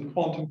experiments in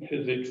quantum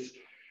physics,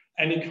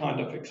 any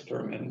kind of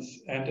experiments.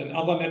 And in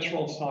other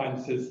natural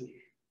sciences,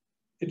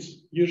 it's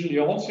usually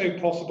also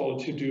possible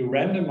to do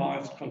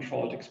randomized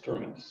controlled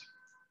experiments.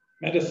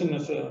 Medicine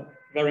is a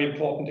very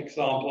important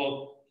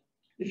example.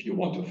 If you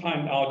want to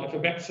find out if a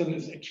vaccine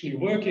is actually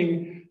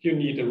working, you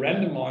need a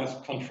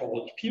randomized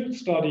controlled field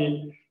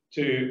study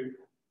to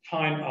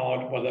find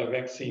out whether a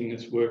vaccine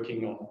is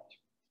working or not.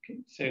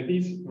 Okay. So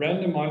these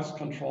randomized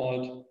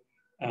controlled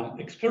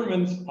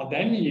experiments are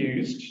then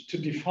used to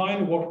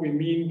define what we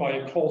mean by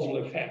a causal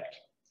effect.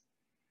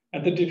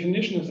 And the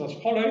definition is as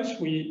follows.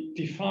 We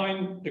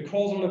define the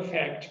causal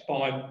effect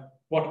by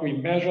what we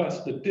measure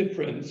as the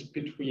difference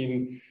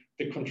between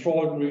the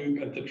control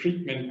group and the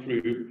treatment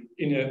group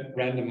in a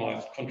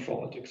randomized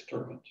controlled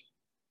experiment.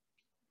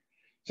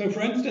 So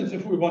for instance,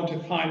 if we want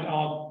to find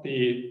out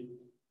the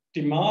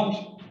demand,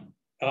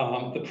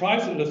 the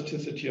price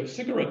elasticity of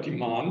cigarette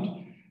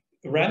demand,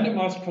 a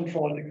randomized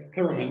controlled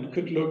experiment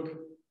could look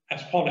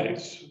as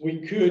follows.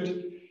 We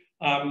could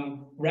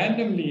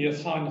randomly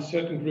assign a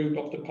certain group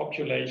of the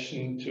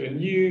population to a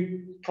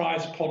new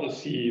price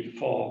policy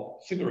for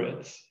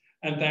cigarettes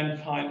and then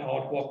find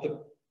out what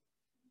the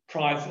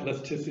price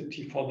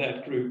elasticity for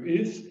that group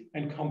is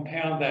and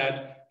compare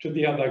that to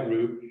the other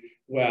group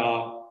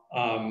where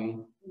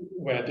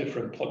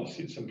different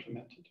policies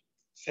implemented.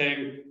 So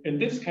in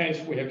this case,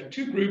 we have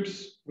two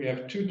groups. We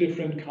have two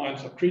different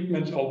kinds of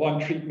treatments, or one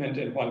treatment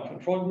and one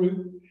control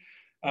group.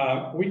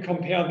 We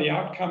compare the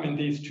outcome in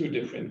these two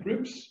different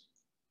groups,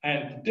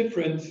 and the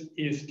difference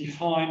is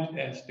defined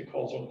as the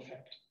causal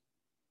effect.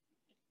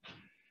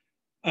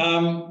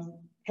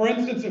 For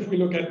instance, if we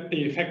look at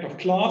the effect of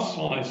class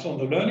size on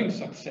the learning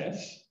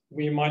success,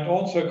 we might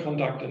also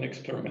conduct an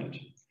experiment.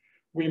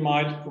 We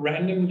might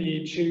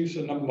randomly choose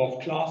a number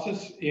of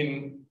classes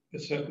in a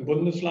certain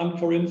Bundesland,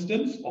 for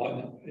instance,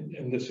 or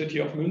in the city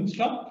of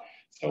Münster.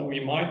 So we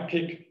might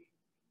pick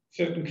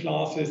certain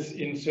classes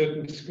in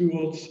certain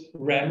schools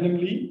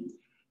randomly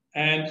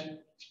and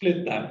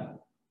split them.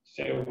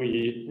 So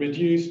we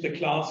reduce the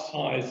class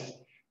size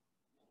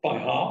by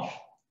half.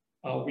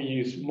 We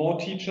use more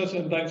teachers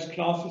in those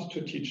classes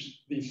to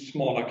teach these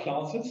smaller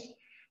classes.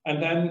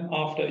 And then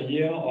after a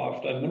year or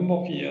after a number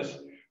of years,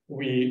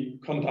 we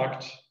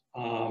conduct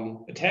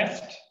a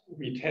test.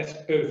 We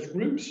test both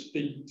groups,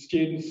 the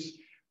students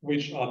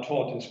which are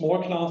taught in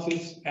small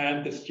classes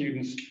and the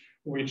students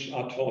which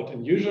are taught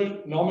in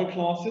usual normal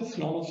classes,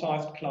 normal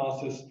sized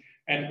classes,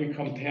 and we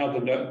compare the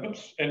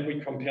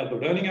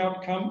learning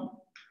outcome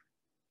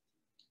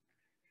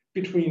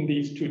between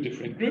these two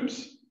different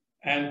groups.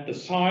 And the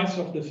size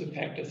of this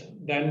effect is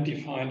then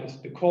defined as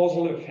the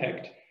causal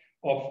effect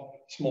of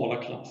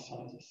smaller class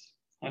sizes.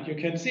 And you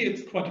can see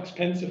it's quite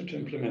expensive to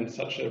implement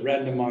such a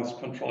randomized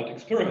controlled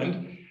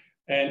experiment.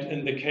 And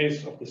in the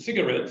case of the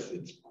cigarettes,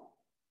 it's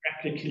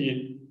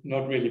practically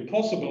not really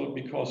possible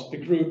because the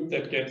group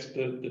that gets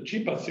the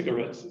cheaper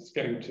cigarettes is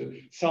going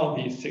to sell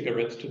these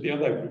cigarettes to the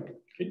other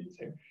group. Okay?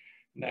 So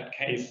in that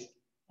case,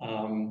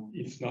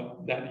 it's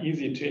not that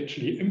easy to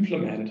actually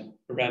implement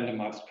a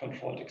randomized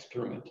controlled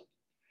experiment.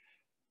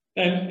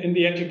 Then in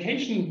the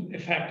education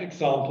effect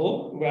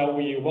example, where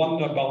we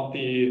wonder about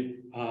the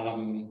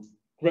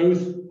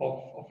growth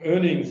of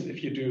earnings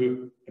if you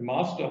do a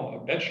master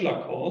or a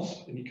bachelor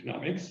course in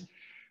economics,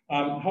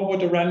 how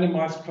would a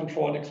randomized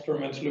controlled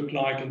experiment look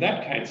like in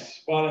that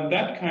case? Well, in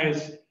that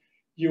case,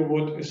 you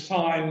would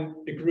assign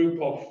a group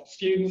of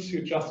students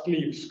who just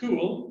leave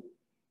school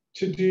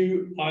to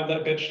do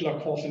either a bachelor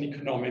course in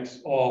economics,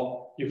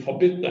 or you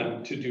forbid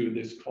them to do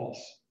this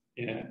course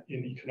in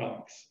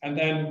economics. And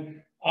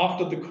then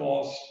after the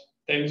course,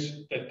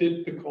 those that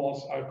did the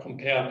course are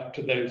compared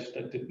to those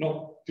that did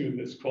not do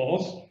this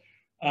course.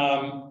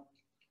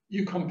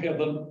 You compare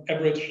the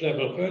average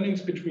level of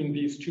earnings between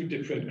these two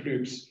different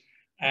groups,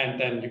 and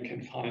then you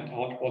can find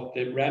out what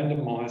the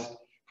randomized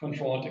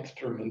controlled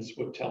experiments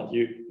would tell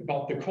you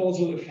about the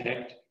causal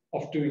effect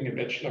of doing a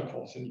bachelor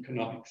course in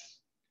economics.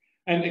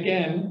 And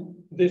again,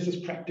 this is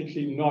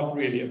practically not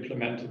really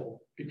implementable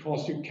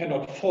because you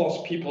cannot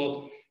force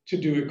people to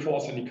do a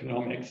course in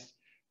economics,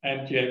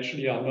 and you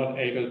actually are not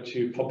able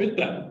to forbid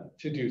them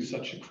to do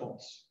such a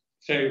course.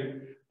 So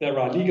there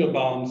are legal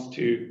bounds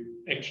to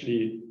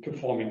actually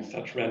performing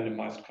such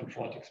randomized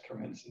controlled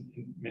experiments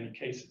in many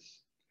cases.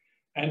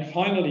 And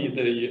finally,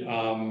 the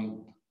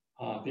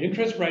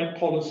interest rate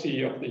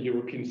policy of the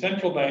European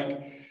Central Bank,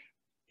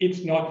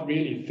 it's not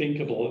really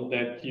thinkable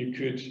that you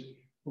could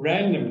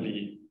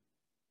randomly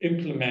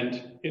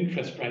implement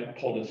interest rate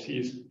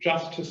policies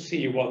just to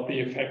see what the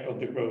effect of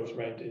the growth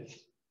rate is.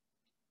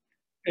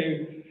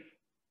 So,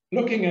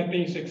 looking at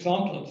these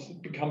examples,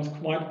 it becomes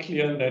quite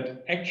clear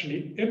that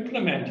actually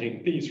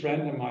implementing these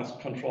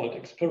randomized controlled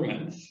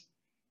experiments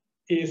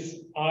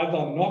is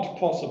either not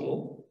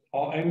possible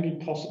or only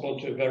possible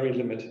to a very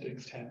limited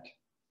extent.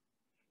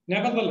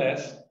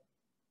 Nevertheless,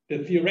 the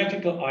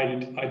theoretical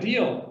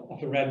ideal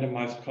of a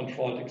randomized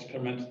controlled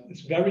experiment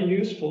is very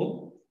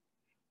useful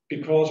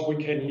because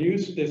we can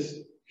use this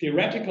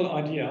theoretical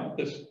idea,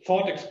 this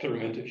thought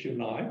experiment, if you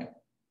like,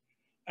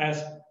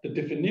 as the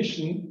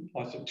definition,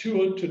 as a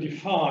tool to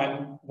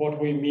define what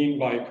we mean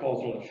by a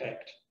causal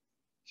effect.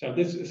 So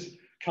this is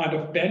kind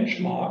of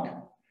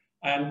benchmark,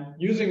 and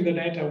using the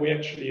data we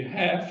actually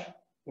have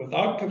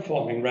without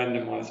performing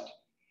randomized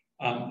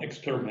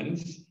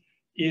experiments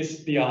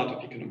is the art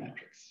of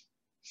econometrics.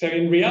 So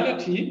in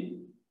reality,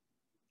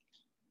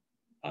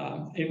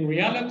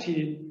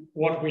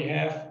 what we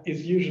have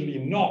is usually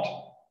not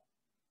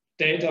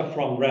data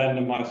from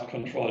randomized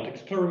controlled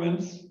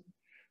experiments.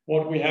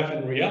 What we have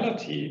in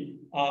reality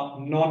are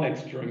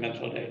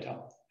non-experimental data.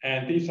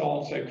 And these are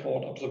also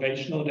called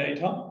observational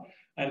data.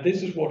 And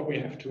this is what we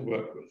have to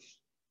work with.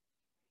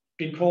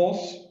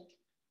 Because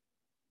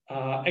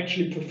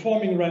actually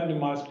performing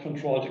randomized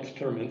controlled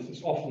experiments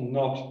is often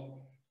not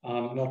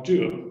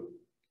doable.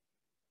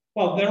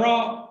 Well, there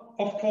are,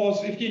 of course,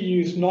 if you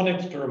use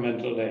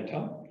non-experimental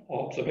data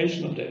or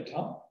observational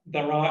data,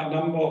 there are a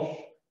number of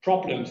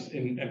problems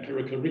in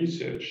empirical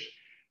research,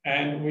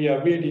 and we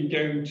are really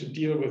going to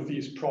deal with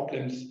these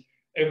problems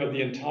over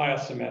the entire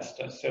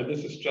semester. So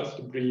this is just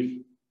a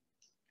brief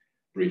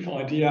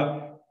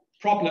idea.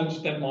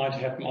 Problems that might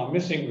happen are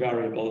missing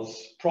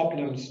variables.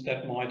 Problems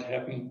that might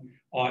happen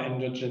are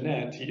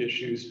endogeneity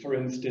issues. For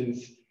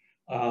instance,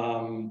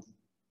 a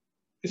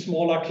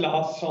smaller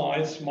class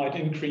size might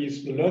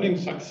increase the learning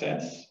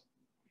success,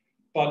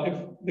 but if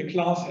the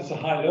class has a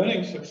high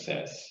learning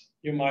success,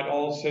 you might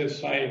also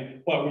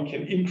say, well, we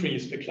can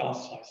increase the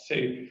class size. So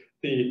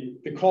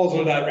the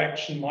causal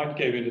direction might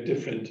go in a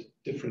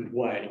different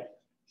way.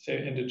 So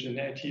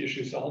endogeneity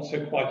issues are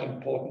also quite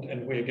important,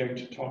 and we're going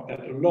to talk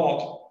that a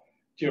lot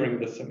during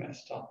the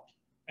semester.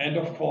 And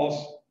of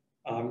course,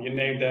 you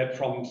know that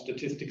from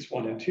statistics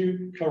 1 and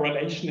 2,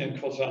 correlation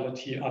and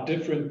causality are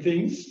different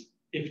things.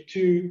 If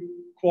two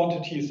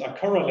quantities are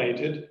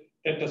correlated,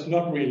 that does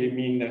not really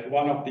mean that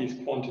one of these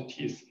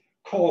quantities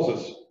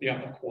causes the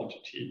other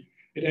quantity.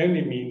 It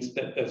only means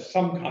that there's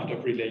some kind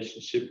of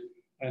relationship,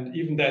 and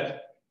even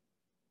that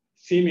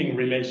seeming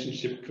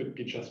relationship could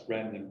be just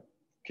random.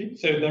 Okay,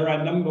 so there are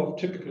a number of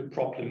typical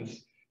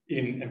problems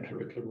in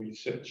empirical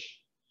research.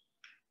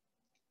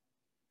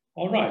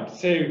 All right,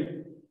 so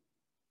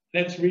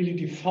let's really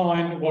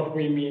define what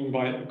we mean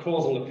by a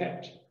causal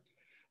effect.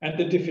 And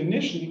the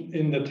definition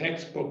in the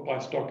textbook by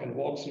Stock and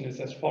Watson is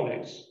as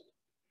follows.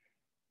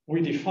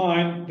 We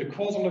define the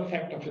causal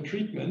effect of a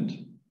treatment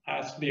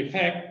as the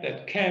effect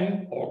that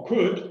can or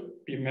could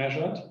be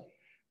measured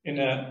in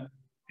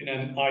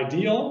an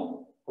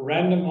ideal,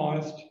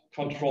 randomized,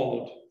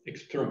 controlled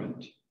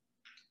experiment.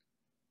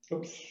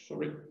 Oops,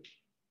 sorry.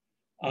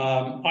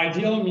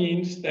 Ideal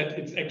means that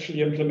it's actually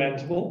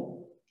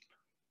implementable.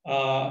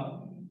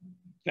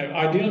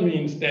 Ideal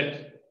means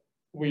that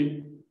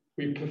we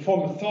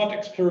perform a thought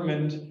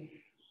experiment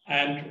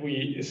and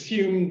we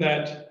assume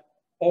that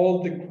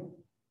all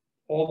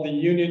the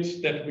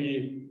units that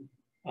we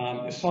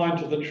assign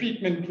to the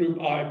treatment group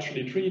are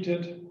actually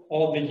treated.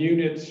 All the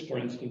units, for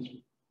instance,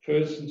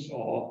 persons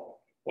or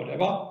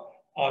whatever,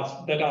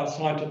 that are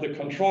assigned to the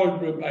control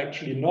group are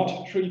actually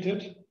not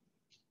treated.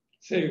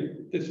 So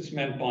this is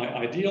meant by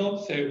ideal.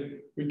 So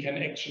we can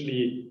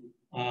actually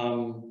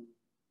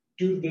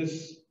do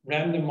this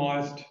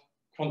randomized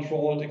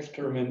controlled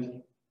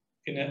experiment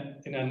in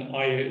an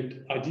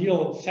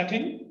ideal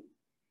setting.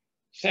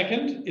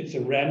 Second, it's a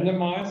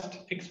randomized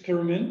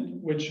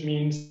experiment, which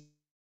means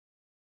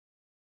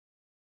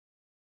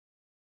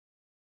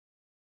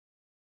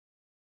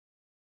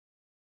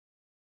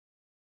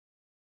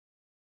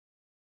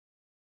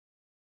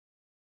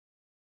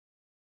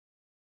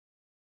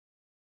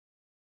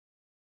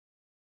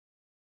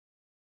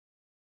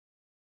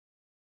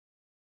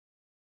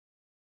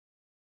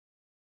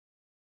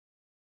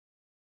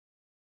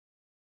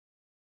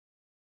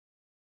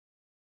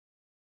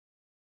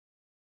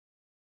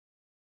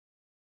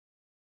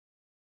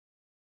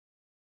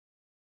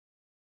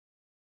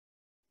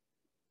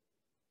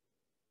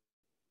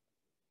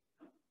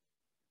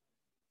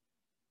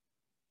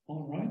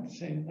all right,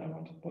 so that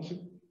was a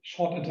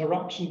short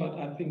interruption, but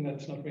I think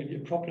that's not really a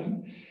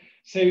problem.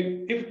 So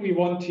if we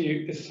want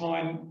to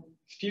assign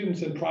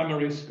students in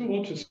primary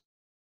school to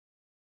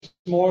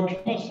small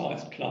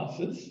sized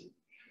classes,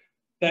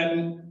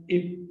 then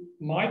it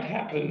might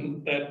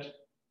happen that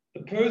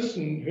the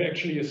person who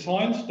actually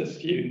assigns the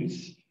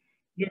students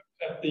looks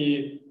at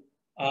the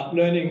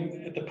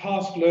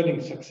past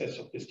learning success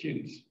of the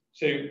students.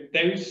 So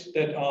those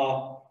that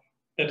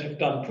have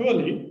done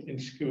poorly in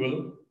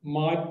school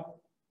might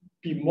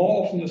be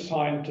more often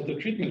assigned to the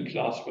treatment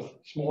class with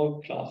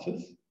small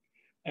classes,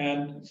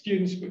 and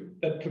students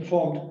that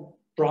performed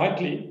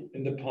brightly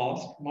in the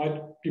past might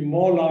be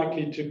more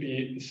likely to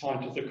be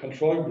assigned to the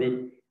control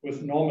group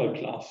with normal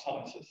class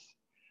sizes.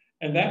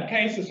 In that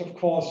case, of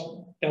course,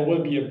 there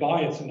will be a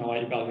bias in our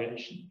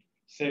evaluation.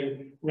 So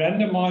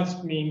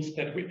randomized means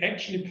that we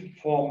actually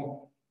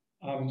perform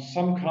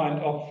some kind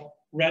of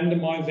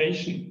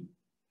randomization,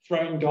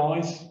 throwing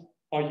dice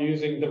or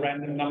using the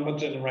random number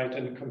generator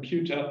in a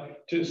computer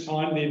to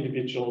assign the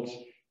individuals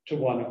to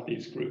one of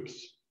these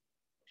groups.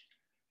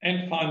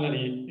 And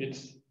finally,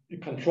 it's a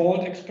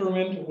controlled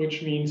experiment,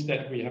 which means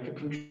that we have a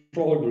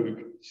control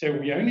group. So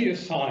we only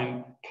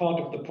assign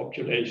part of the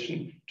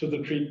population to the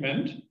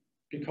treatment,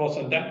 because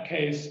in that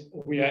case,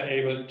 we are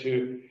able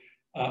to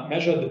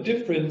measure the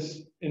difference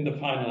in the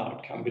final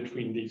outcome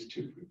between these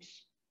two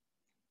groups.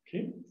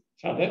 Okay,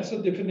 so that's the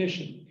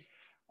definition.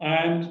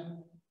 And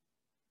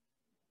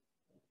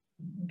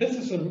this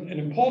is an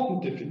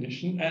important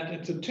definition, and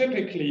it's a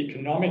typically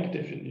economic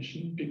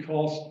definition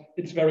because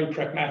it's very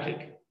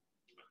pragmatic.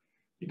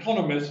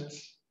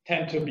 Economists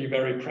tend to be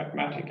very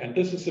pragmatic, and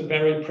this is a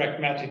very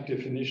pragmatic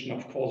definition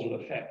of causal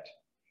effect.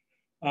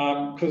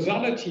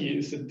 Causality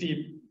is a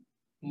deep,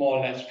 more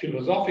or less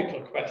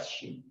philosophical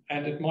question,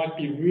 and it might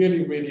be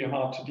really, really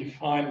hard to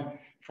define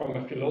from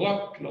a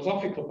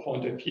philosophical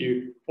point of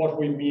view what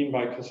we mean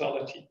by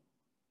causality.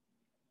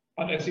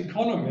 But as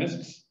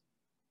economists,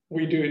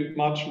 we do it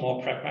much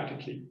more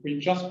pragmatically. We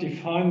just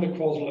define the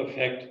causal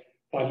effect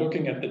by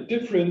looking at the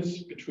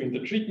difference between the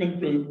treatment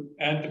group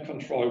and the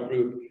control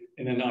group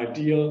in an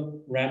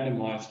ideal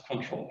randomized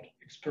controlled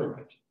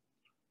experiment.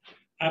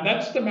 And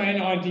that's the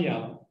main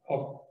idea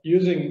of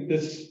using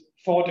this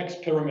thought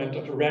experiment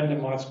of a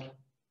randomized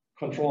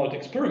controlled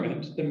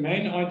experiment. The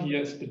main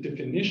idea is the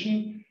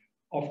definition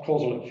of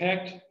causal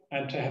effect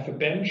and to have a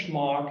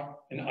benchmark,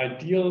 an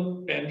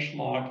ideal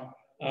benchmark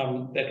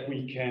that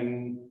we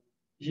can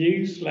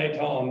use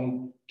later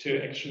on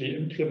to actually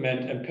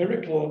implement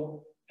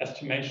empirical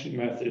estimation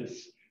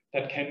methods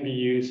that can be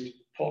used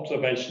for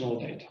observational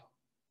data.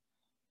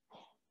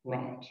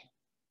 Right.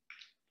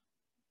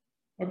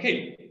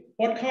 Okay,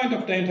 what kind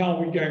of data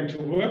are we going to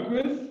work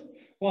with?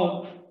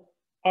 Well,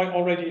 I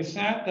already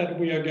said that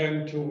we are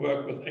going to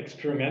work with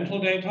experimental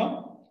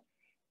data,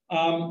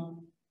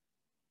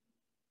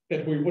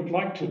 that we would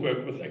like to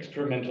work with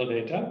experimental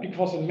data,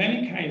 because in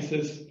many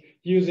cases,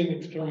 using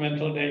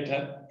experimental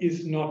data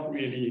is not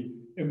really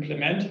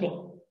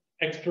implementable.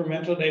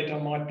 Experimental data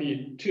might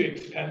be too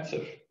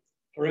expensive.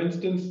 For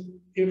instance,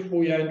 if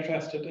we are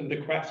interested in the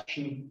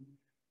question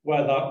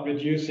whether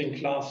reducing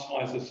class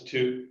sizes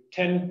to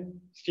 10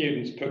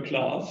 students per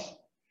class,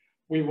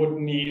 we would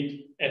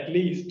need at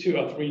least 2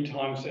 or 3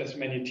 times as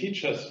many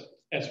teachers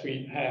as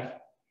we have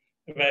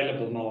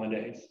available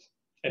nowadays,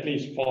 at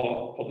least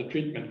for the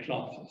treatment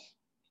classes.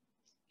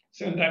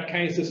 So in that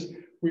cases,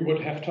 we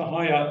would have to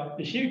hire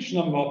a huge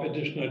number of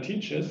additional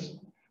teachers,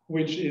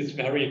 which is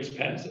very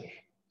expensive.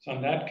 So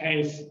in that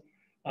case,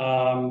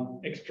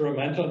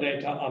 experimental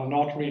data are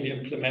not really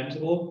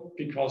implementable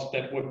because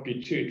that would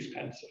be too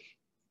expensive.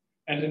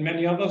 And in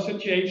many other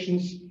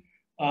situations,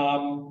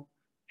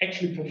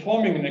 actually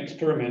performing an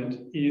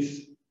experiment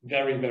is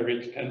very, very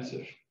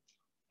expensive.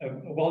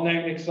 A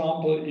well-known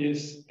example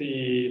is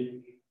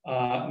the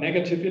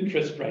negative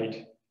interest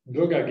rate,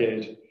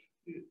 Bürgergeld,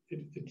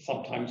 it's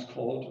sometimes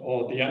called,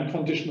 or the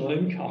unconditional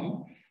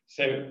income.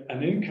 So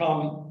an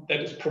income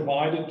that is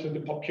provided to the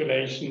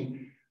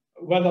population,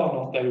 whether or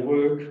not they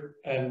work,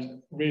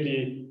 and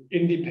really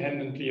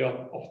independently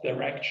of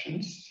their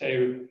actions.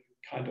 So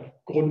kind of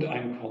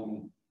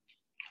Grundeinkommen.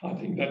 I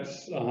think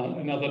that's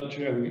another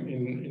term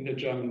in the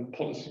German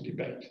policy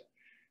debate.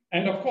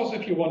 And of course,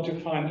 if you want to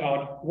find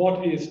out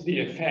what is the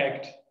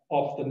effect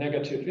of the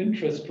negative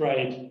interest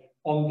rate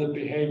on the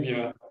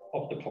behavior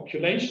of the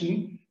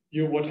population,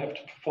 you would have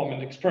to perform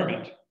an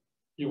experiment.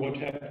 You would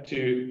have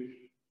to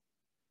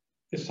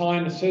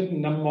assign a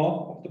certain number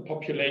of the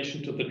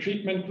population to the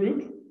treatment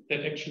group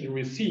that actually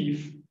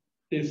receive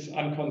this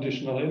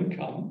unconditional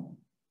income.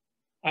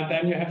 And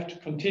then you have to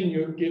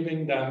continue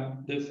giving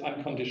them this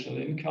unconditional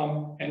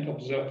income and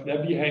observe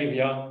their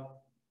behavior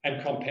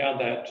and compare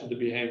that to the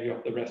behavior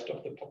of the rest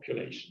of the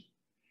population.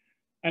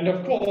 And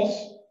of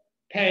course,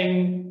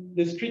 paying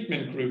this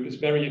treatment group is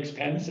very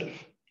expensive.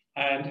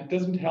 And it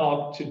doesn't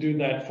help to do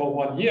that for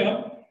 1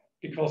 year,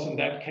 because in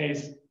that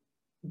case,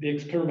 the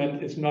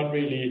experiment is not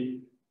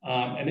really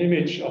an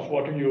image of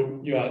what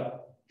you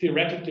are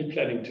theoretically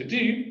planning to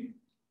do,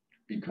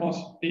 because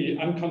the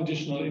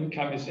unconditional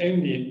income is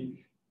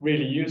only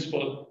really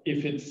useful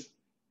if it's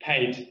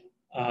paid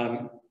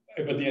over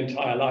the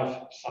entire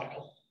life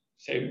cycle.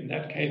 So in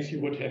that case,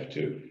 you would have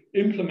to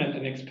implement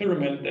an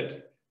experiment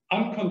that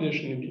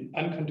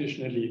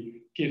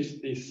unconditionally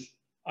gives this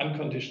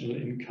unconditional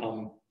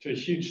income to a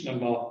huge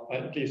number, or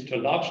at least to a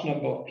large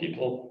number of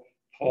people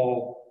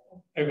for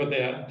over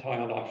their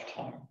entire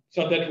lifetime.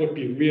 So that would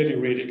be really,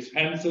 really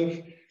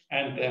expensive,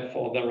 and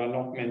therefore there are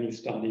not many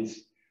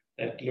studies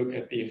that look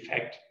at the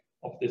effect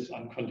of this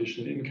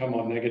unconditional income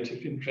or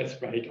negative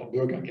interest rate or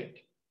Bürgergeld.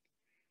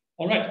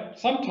 All right,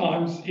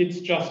 sometimes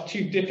it's just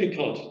too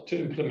difficult to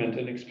implement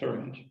an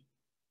experiment.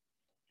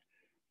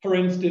 For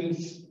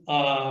instance,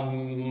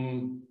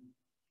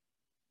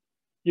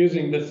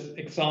 using this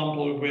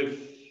example with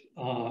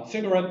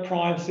cigarette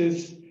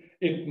prices,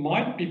 it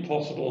might be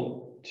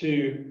possible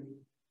to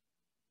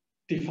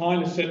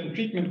define a certain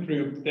treatment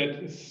group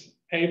that is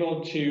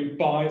able to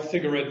buy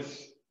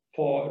cigarettes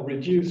for a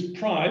reduced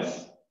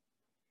price,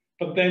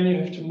 but then you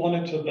have to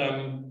monitor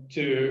them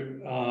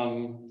to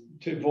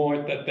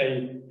avoid that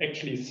they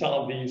actually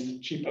sell these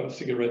cheaper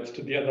cigarettes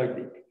to the other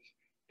group.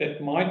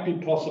 That might be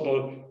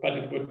possible, but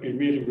it would be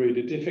really,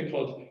 really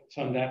difficult.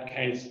 So in that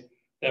case,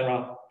 there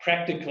are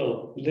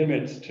practical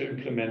limits to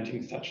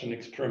implementing such an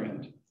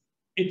experiment.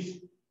 It's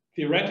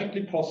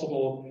theoretically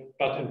possible,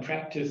 but in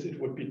practice, it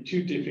would be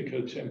too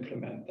difficult to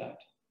implement that.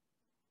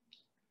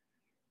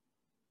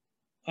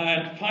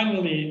 And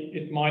finally,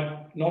 it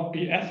might not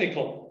be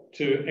ethical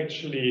to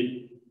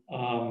actually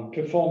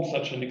perform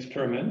such an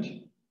experiment.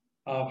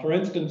 For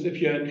instance, if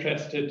you're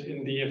interested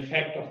in the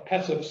effect of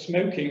passive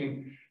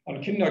smoking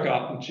on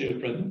kindergarten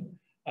children,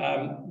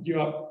 you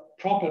are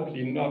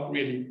probably not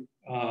really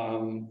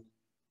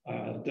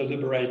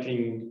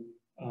deliberating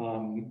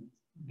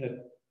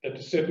that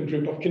a certain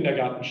group of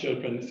kindergarten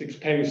children is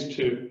exposed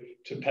to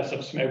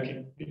passive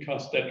smoking,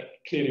 because that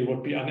clearly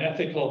would be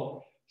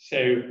unethical.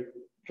 So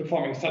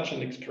performing such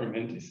an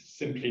experiment is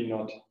simply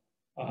not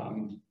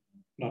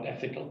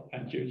ethical,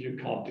 and you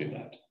can't do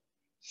that.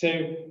 So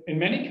in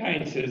many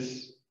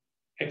cases,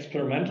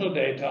 experimental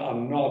data are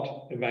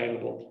not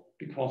available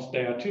because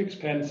they are too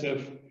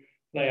expensive,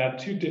 they are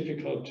too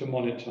difficult to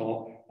monitor,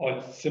 or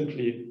it's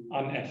simply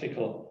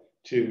unethical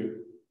to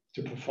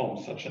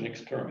perform such an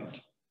experiment.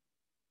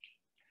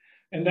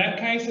 In that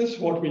cases,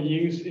 what we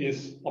use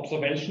is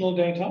observational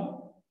data,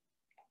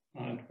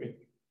 and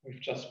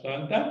we've just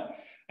learned that.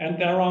 And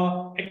there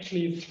are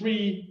actually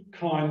 3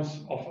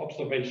 kinds of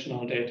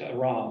observational data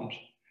around.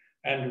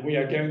 And we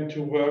are going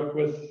to work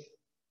with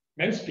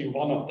mostly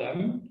one of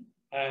them.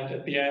 And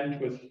at the end,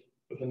 with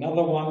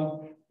another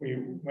one, we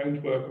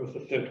won't work with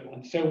the third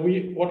one. So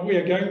what we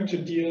are going to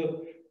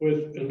deal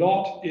with a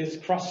lot is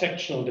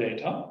cross-sectional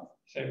data.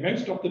 So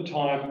most of the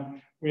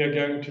time, we are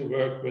going to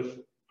work with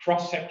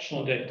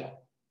cross-sectional data,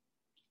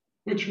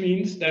 which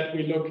means that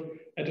we look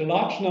at a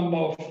large number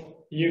of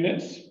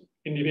units,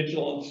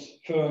 individuals,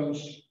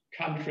 firms,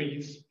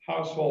 countries,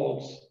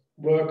 households,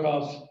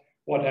 workers,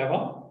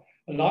 whatever,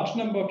 a large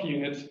number of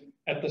units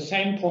at the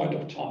same point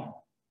of time.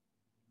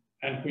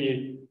 And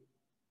we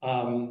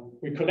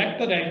collect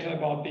the data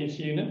about these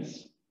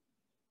units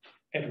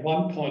at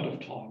one point of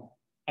time,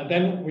 and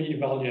then we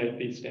evaluate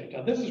these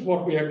data. This is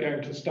what we are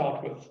going to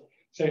start with.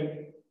 So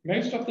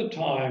most of the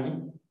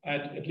time,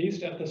 at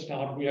least at the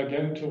start, we are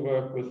going to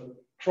work with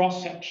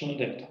cross-sectional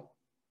data.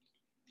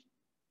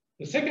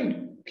 The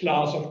second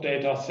class of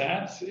data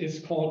sets is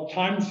called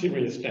time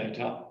series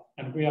data,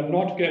 and we are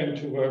not going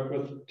to work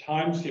with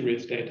time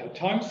series data.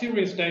 Time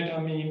series data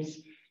means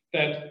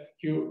that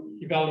you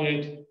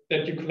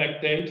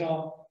collect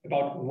data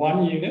about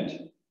one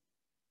unit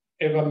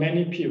over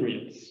many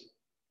periods.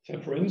 So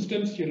for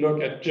instance, you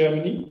look at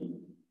Germany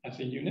as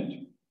a unit,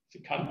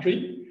 as a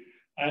country,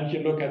 and you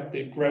look at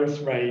the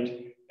growth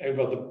rate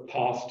over the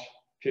past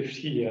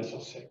 50 years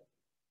or so.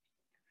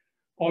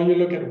 Or you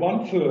look at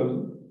one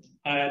firm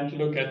and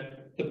look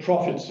at the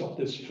profits of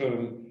this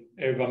firm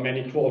over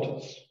many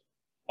quarters.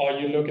 Or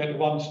you look at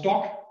one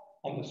stock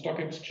on the stock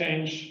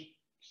exchange,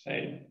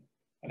 say,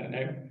 I don't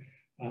know,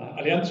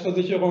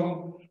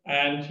 Allianzversicherung,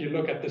 and you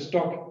look at the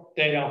stock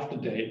day after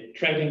day,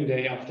 trading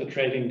day after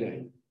trading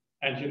day,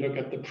 and you look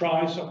at the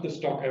price of the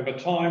stock over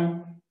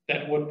time.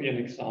 That would be an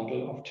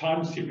example of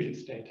time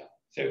series data.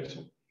 So it's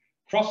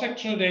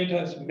cross-sectional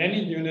data is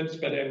many units,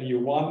 but only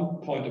one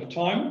point of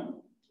time.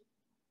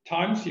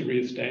 Time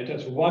series data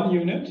is one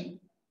unit,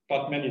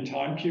 but many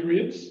time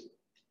periods.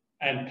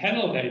 And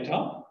panel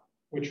data,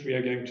 which we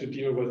are going to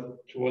deal with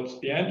towards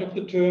the end of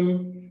the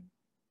term,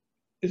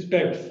 is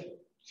both.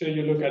 So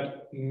you look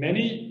at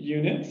many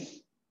units,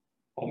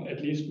 or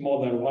at least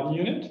more than one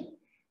unit,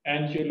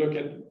 and you look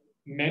at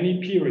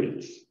many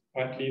periods,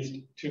 or at least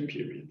 2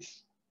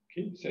 periods.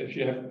 Okay? So if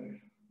you have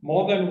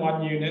more than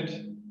one unit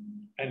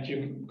and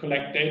you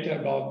collect data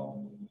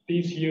about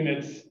these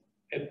units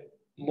at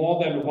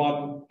more than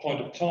one point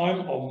of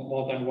time or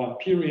more than one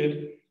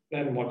period,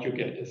 then what you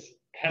get is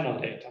panel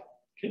data.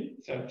 Okay?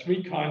 So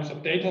 3 kinds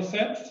of data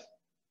sets.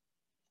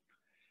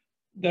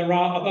 There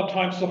are other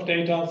types of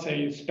data,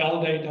 say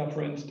spell data,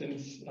 for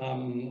instance,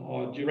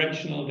 or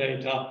durational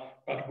data,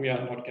 but we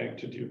are not going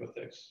to deal with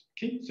those.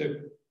 Okay? So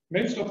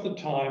most of the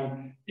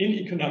time in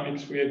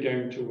economics, we are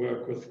going to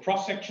work with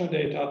cross-sectional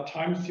data,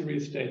 time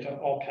series data,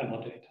 or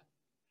panel data.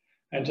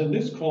 And in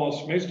this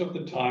course, most of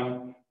the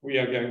time, we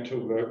are going to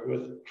work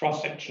with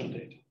cross-sectional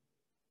data.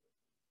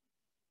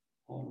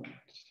 All right.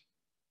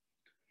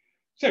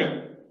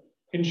 So,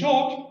 in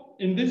short,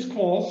 in this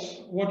course,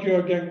 what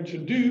you're going to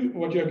do,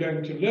 what you're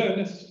going to learn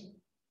is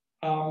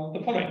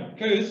the following.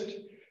 First,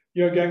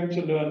 you're going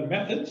to learn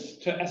methods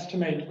to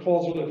estimate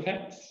causal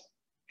effects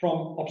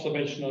from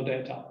observational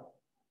data.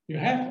 You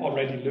have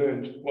already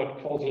learned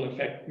what causal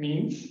effect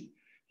means.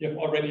 You have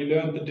already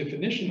learned the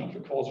definition of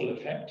a causal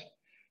effect.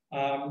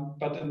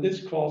 But in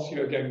this course,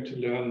 you're going to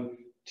learn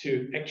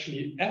to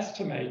actually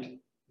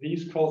estimate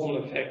these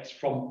causal effects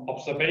from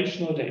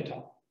observational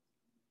data,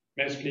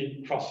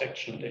 mostly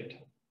cross-sectional data.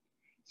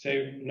 So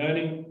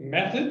learning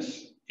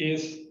methods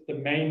is the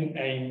main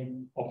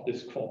aim of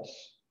this course.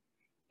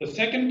 The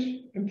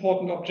second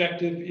important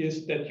objective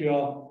is that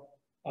you're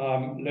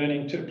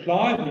learning to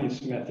apply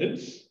these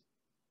methods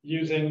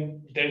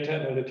using data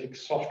analytics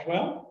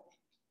software,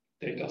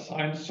 data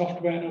science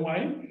software in a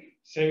way.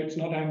 So it's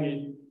not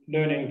only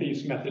learning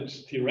these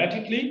methods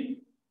theoretically,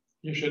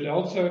 you should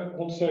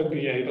also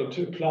be able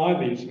to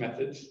apply these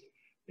methods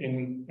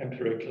in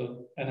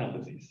empirical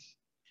analyses.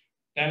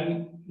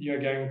 Then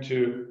you're going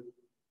to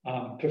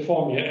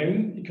perform your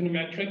own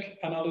econometric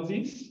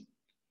analyses,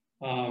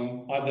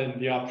 either in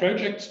the R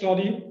project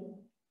study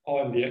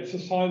or in the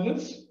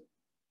exercises,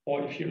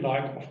 or if you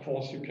like, of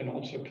course, you can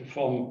also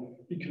perform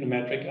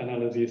econometric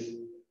analyses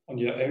on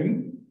your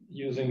own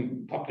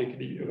using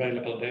publicly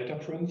available data,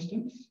 for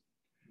instance.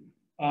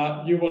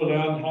 You will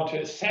learn how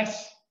to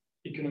assess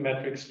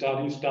econometric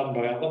studies done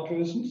by other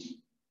persons,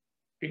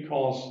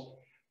 because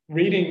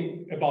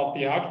reading about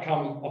the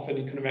outcome of an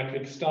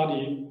econometric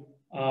study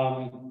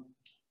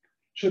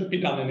should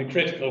be done in a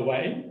critical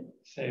way.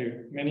 So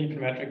many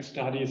econometric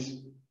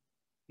studies,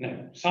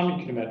 some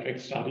econometric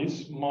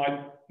studies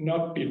might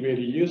not be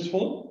really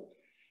useful.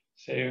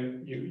 So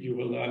you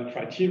will learn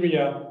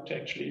criteria to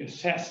actually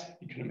assess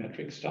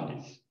econometric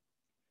studies.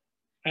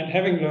 And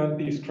having learned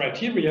these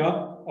criteria,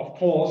 of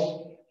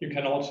course, you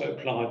can also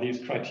apply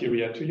these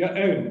criteria to your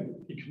own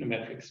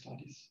econometric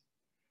studies.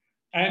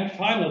 And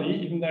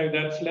finally, even though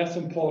that's less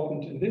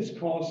important in this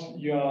course,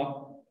 you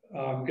are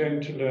going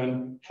to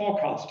learn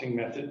forecasting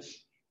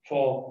methods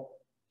for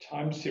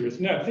time series.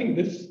 No, I think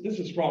this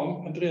is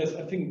wrong. Andreas,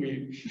 I think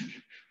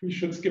we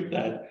should skip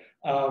that.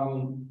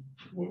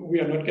 We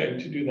are not going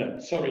to do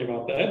that. Sorry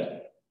about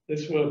that.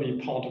 This will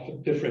be part of a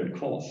different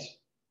course.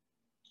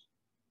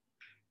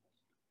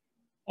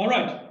 All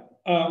right.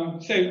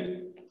 So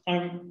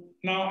I'm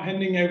now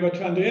handing over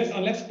to Andreas,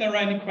 unless there are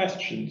any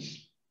questions.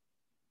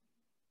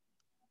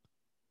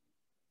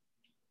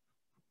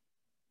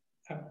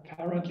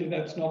 Apparently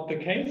that's not the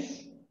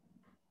case.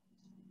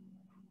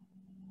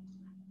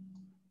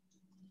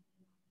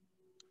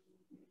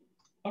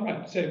 All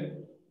right, so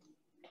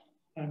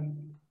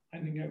I'm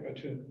handing over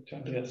to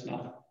Andreas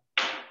now.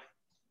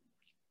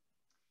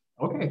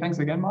 Okay, thanks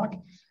again, Mark.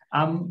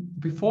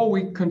 Before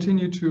we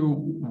continue to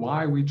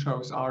why we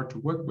chose R to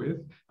work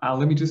with,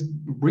 let me just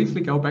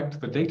briefly go back to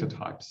the data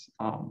types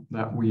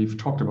that we've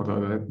talked about,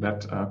 or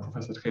that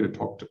Professor Trede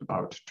talked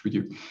about to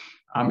you.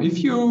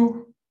 If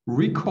you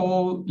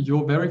recall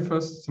your very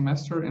first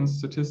semester in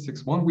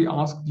Statistics 1, we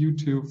asked you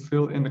to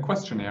fill in the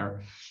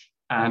questionnaire.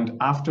 And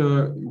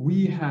after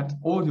we had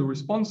all your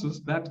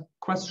responses, that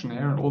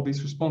questionnaire and all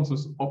these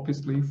responses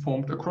obviously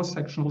formed a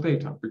cross-sectional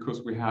data,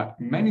 because we had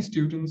many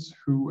students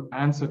who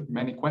answered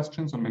many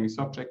questions on many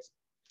subjects,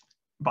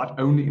 but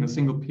only in a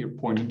single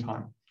point in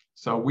time.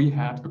 So we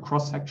had a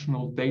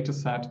cross-sectional data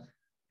set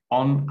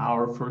on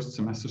our first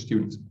semester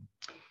students.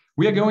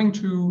 We are going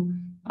to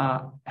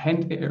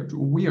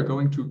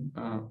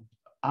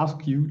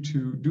ask you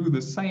to do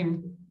the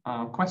same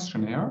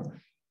questionnaire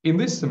in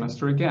this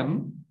semester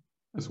again.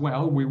 As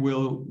well, we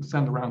will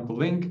send around the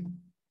link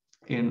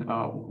in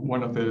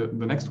one of the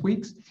next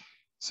weeks.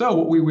 So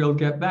what we will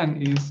get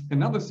then is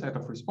another set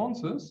of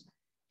responses,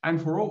 and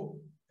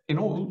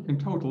in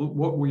total,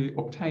 what we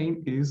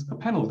obtain is a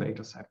panel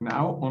data set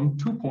now on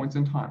 2 points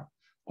in time.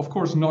 Of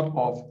course, not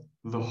of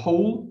the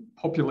whole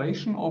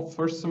population of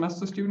first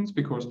semester students,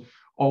 because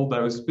all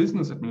those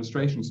business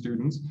administration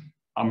students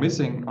are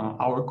missing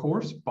our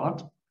course,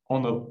 but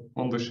on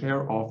the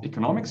share of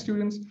economic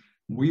students,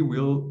 we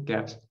will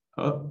get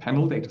a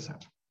panel data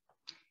set.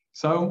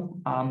 So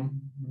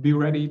be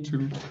ready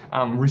to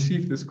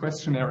receive this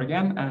questionnaire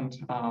again, and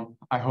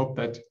I hope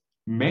that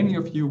many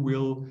of you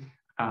will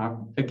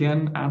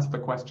again answer the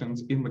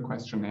questions in the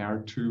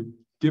questionnaire to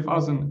give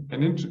us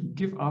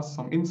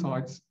some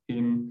insights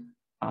in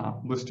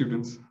the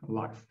student's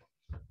life.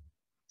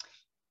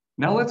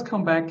 Now let's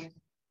come back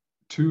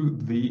to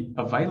the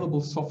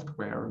available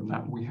software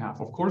that we have.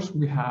 Of course,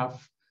 we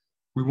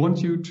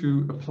want you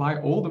to apply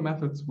all the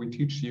methods we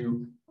teach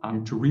you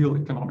to real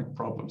economic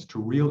problems, to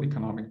real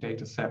economic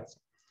data sets,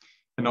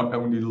 and not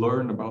only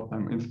learn about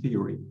them in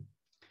theory.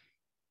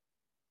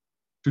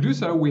 To do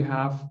so, we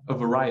have a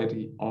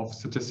variety of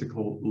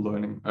statistical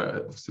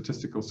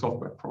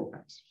software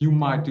programs. You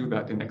might do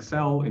that in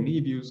Excel, in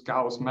eViews,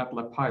 Gauss,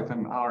 MATLAB,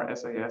 Python, R,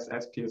 SAS,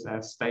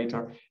 SPSS,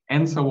 Stata,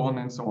 and so on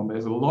and so on.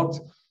 There's a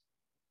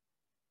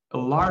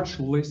large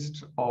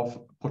list of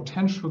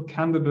potential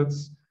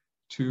candidates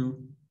to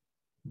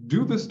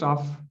do the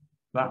stuff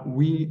that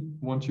we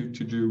want you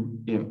to do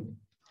in.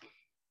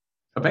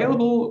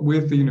 Available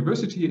with the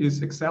university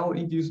is Excel,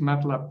 eViews,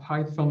 MATLAB,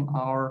 Python,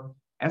 R,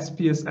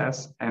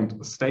 SPSS,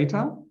 and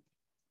Stata.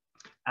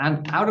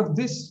 And out of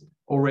this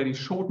already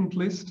shortened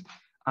list,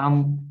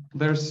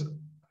 there's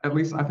at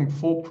least, I think,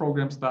 4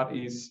 programs that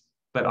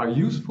are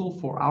useful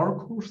for our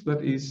course.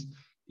 That is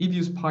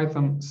eViews,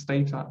 Python,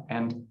 Stata,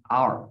 and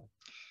R.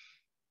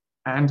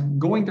 And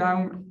going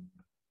down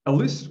a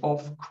list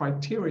of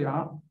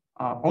criteria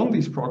on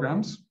these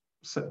programs,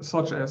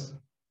 such as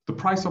the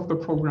price of the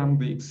program,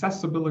 the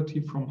accessibility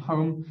from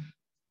home,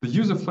 the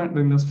user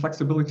friendliness,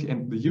 flexibility,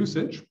 and the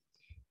usage,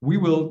 we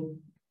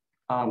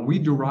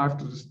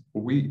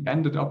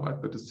ended up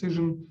at the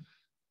decision,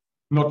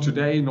 not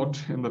today, not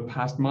in the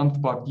past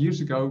month, but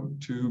years ago,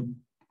 to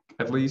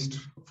at least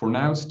for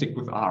now stick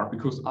with R,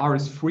 because R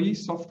is free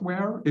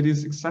software. It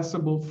is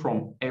accessible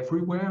from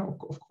everywhere,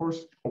 of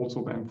course,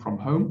 also then from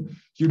home.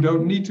 You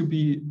don't need to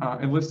be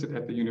enlisted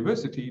at the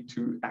university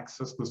to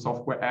access the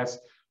software, as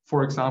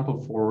for example,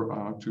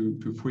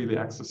 to freely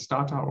access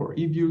Stata or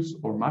eViews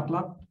or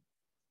MATLAB.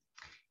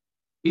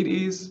 It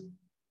is,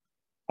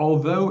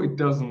 although it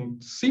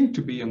doesn't seem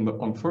to be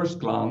on first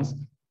glance,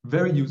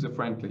 very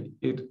user-friendly.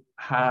 It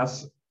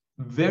has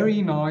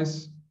very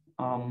nice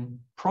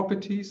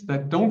properties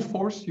that don't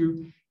force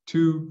you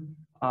to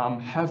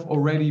have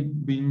already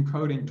been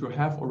coding, to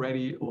have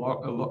already a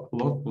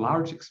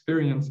large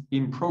experience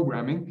in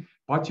programming,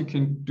 but you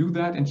can do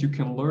that and you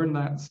can learn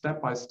that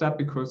step by step,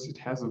 because it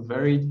has a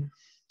very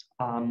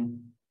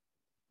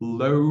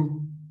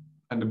low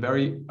and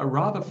a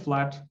rather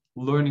flat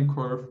learning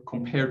curve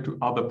compared to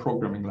other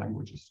programming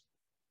languages.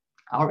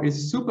 R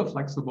is super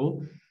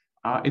flexible.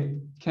 It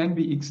can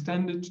be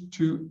extended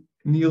to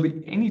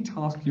nearly any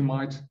task you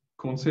might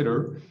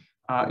consider.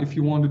 If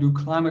you want to do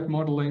climate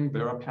modeling,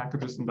 there are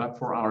packages in that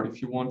for R. If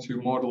you want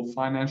to model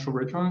financial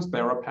returns,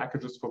 there are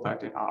packages for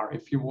that in R.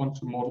 If you want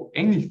to model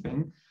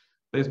anything,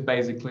 there's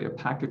basically a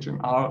package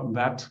in R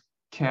that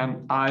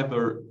can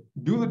either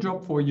do the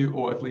job for you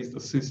or at least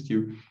assist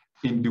you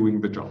in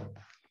doing the job.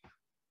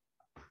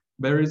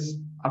 There is,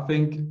 I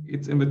think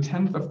it's in the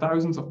tens of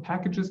thousands of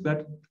packages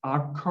that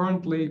are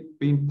currently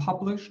being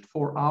published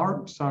for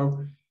R.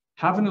 So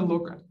having a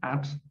look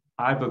at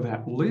either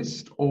that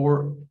list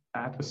or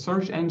at a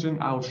search engine,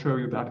 I'll show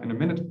you that in a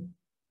minute,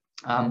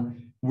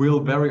 will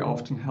very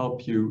often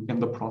help you in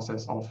the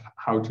process of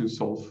how to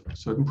solve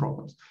certain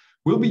problems.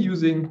 We'll be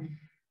using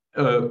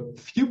a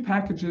few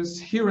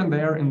packages here and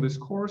there in this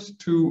course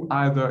to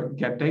either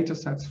get data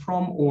sets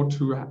from or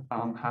to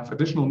have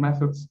additional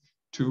methods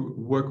to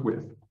work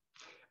with.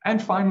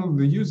 And finally,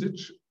 the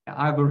usage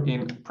either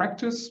in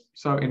practice,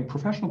 so in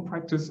professional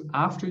practice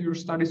after your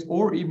studies,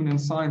 or even in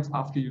science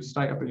after you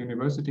stay at the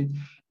university,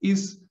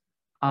 is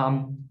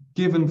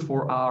given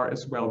for R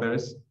as well.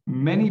 There's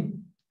many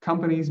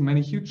companies,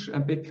 many huge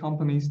and big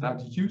companies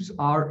that use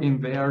R in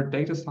their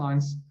data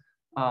science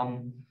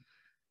I'm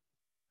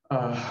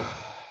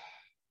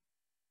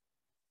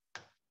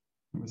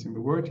missing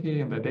the word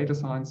here, in their data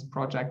science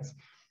projects.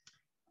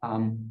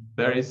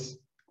 There is,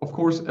 of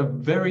course, a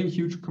very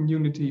huge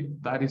community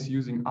that is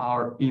using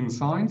R in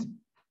science.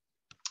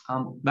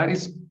 That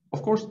is,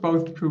 of course,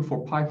 both true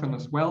for Python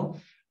as well,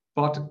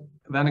 but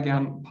then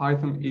again,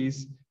 Python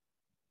is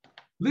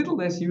little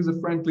less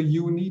user-friendly.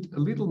 You need a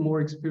little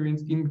more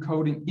experience in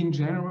coding in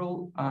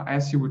general,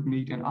 as you would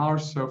need in R.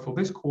 So for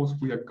this course,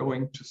 we are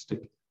going to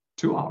stick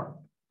to R.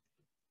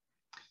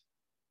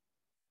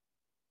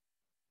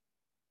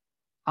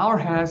 R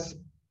has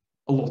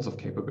lots of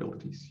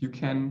capabilities. You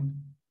can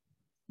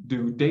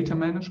do data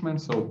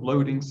management, so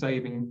loading,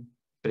 saving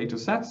data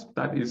sets.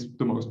 That is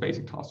the most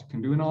basic task you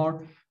can do in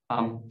R.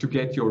 To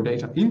get your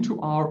data into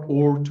R,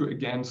 or to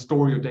again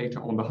store your data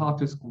on the hard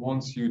disk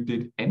once you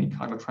did any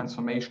kind of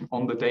transformation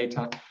on the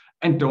data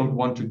and don't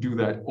want to do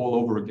that all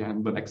over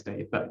again the next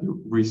day that you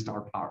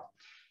restart R.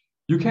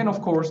 You can,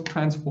 of course,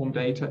 transform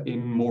data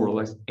in more or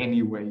less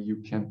any way you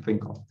can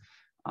think of.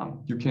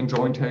 You can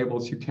join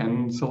tables, you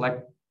can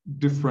select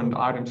different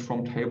items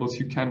from tables,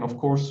 you can, of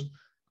course,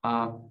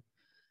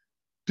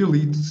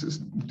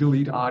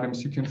 delete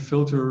items, you can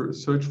filter,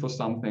 search for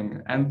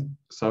something, and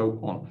so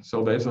on.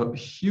 So there's a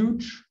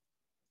huge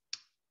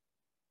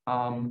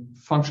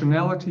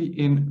functionality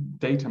in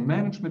data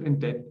management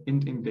and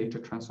in data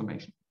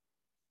transformation.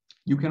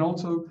 You can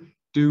also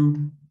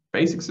do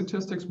basic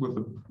statistics with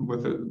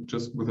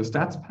a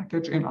stats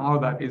package in R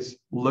that is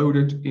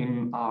loaded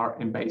in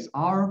base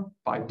R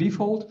by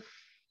default.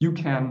 You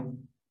can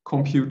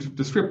compute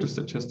descriptive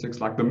statistics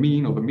like the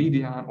mean or the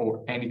median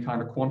or any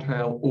kind of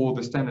quantile or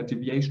the standard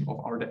deviation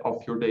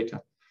of your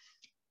data.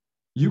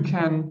 You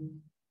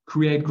can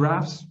create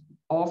graphs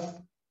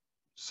of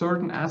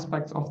certain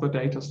aspects of the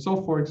data.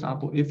 So for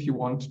example, if you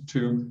want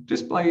to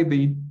display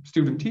the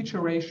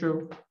student-teacher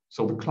ratio,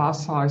 so the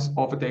class size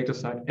of a data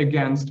set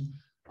against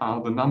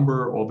the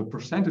number or the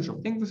percentage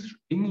of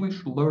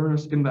English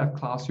learners in that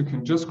class, you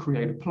can just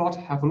create a plot,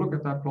 have a look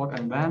at that plot,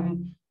 and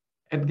then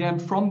again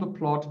from the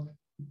plot,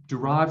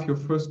 derive your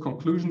first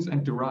conclusions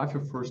and derive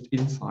your first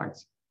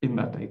insights in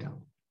that data.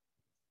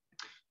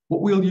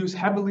 What we'll use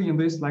heavily in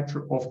this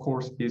lecture, of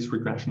course, is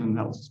regression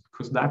analysis,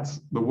 because that's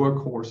the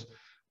workhorse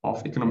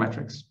of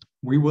econometrics.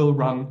 We will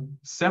run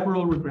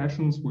several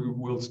regressions. We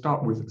will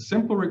start with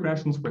simple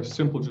regressions, where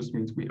simple just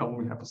means we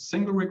only have a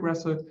single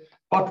regressor,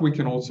 but we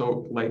can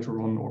also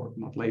later on, or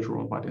not later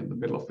on, but in the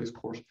middle of this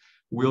course,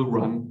 we'll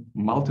run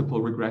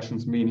multiple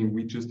regressions, meaning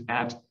we just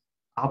add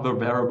other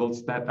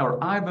variables that are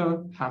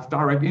either have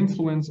direct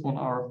influence on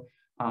our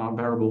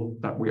variable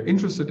that we're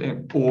interested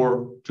in,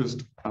 or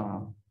just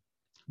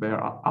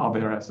are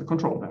there as a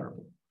control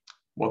variable.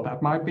 What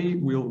that might be,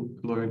 we'll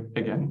learn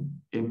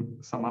again in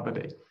some other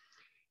day.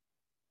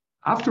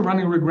 After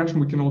running regression,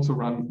 we can also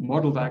run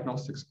model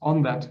diagnostics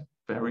on that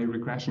very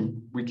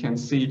regression. We can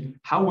see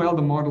how well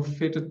the model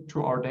fitted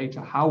to our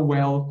data, how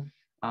well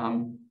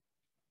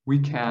we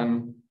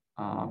can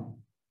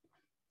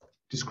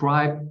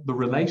describe the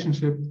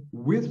relationship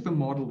with the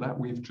model that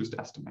we've just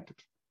estimated.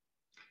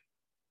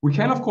 We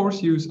can, of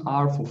course, use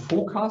R for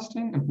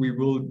forecasting, and we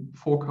will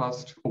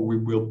forecast, or we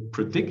will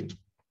predict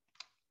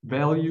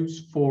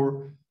values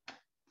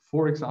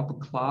for example,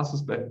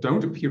 classes that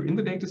don't appear in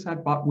the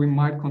dataset, but we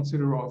might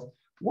consider of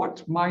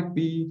what might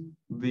be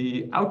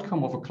the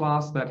outcome of a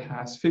class that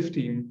has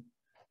 15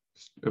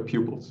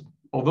 pupils,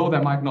 although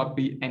there might not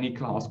be any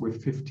class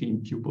with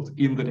 15 pupils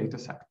in the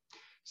dataset.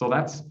 So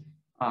that's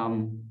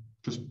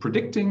just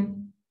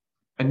predicting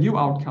a new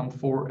outcome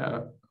for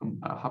a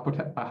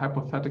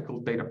hypothetical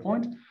data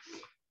point.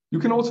 You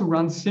can also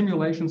run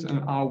simulations in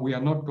R. We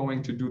are not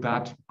going to do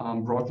that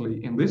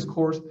broadly in this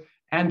course.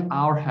 And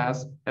R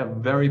has a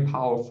very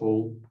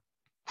powerful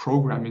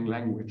programming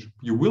language.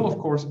 You will, of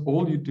course,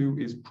 all you do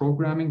is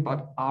programming,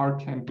 but R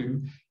can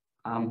do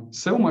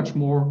so much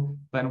more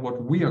than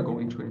what we are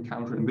going to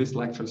encounter in this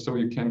lecture. So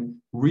you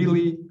can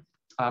really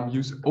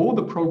use all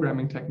the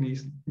programming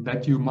techniques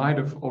that you might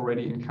have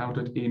already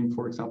encountered in,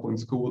 for example, in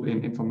school,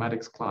 in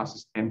informatics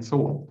classes, and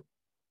so on.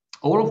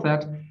 All of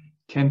that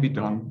can be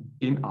done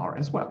in R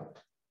as well.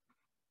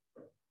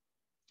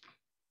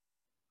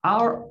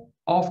 R,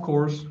 of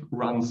course,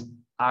 runs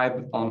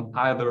on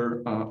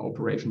either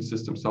operation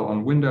system, so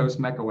on Windows,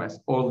 Mac OS,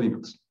 or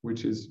Linux,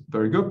 which is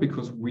very good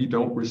because we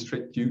don't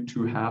restrict you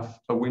to have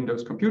a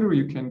Windows computer.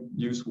 You can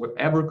use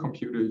whatever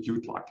computer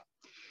you'd like.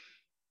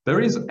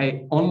 There is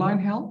an online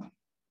help.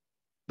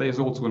 There's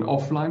also an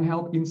offline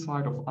help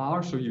inside of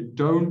R, so you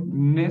don't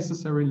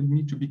necessarily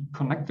need to be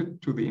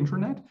connected to the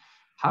internet.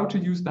 How to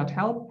use that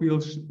help,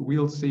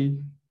 we'll see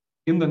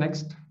in the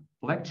next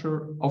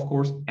lecture, of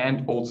course,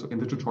 and also in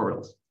the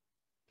tutorials.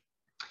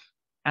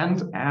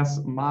 And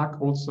as Mark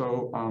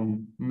also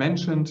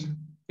mentioned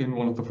in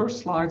one of the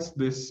first slides,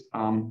 this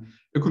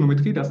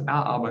Ökonometrie, das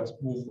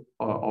R-Arbeitsbuch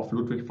of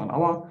Ludwig von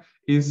Auer,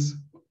 is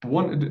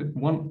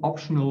one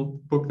optional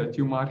book that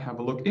you might have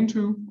a look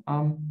into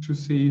to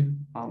see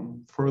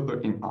further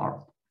in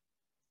R.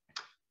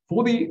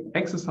 For the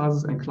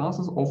exercises and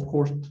classes, of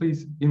course,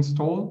 please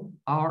install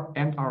R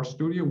and R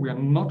Studio. We are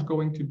not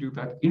going to do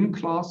that in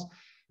class.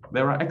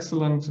 There are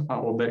excellent,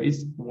 or there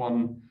is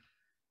one.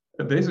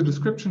 There's a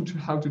description to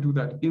how to do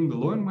that in the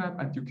Learn web,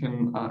 and you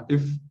can,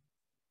 if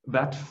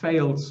that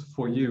fails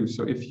for you,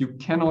 so if you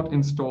cannot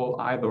install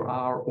either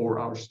R or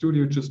R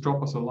Studio, just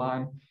drop us a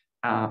line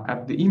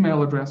at the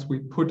email address we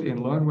put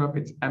in Learn web.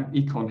 It's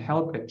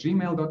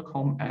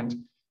meconhelp@gmail.com, and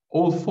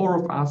all four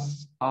of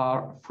us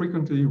are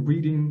frequently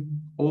reading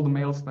all the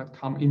mails that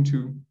come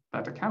into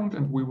that account,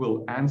 and we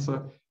will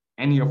answer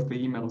any of the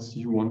emails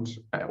you want.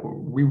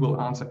 We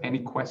will answer any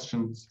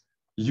questions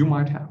you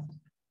might have.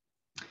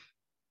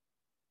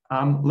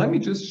 Let me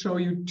just show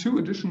you two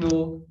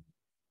additional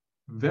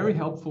very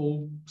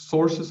helpful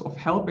sources of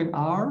help in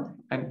R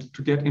and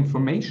to get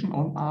information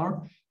on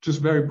R,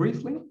 just very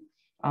briefly.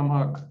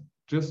 I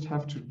just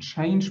have to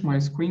change my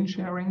screen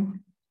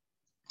sharing.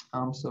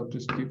 So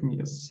just give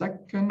me a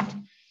second.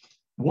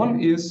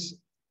 One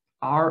is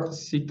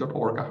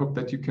rseek.org. I hope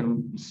that you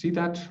can see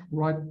that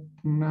right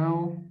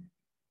now.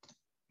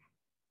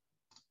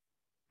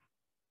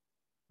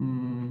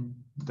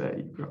 There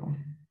you go,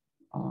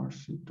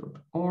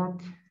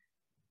 rseek.org.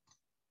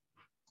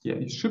 Yeah,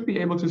 you should be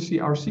able to see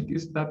rseek,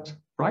 is that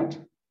right?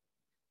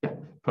 Yeah,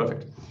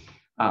 perfect,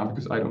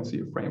 because I don't see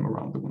a frame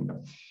around the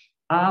window.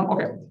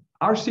 Okay,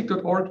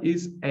 rseek.org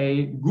is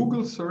a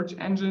Google search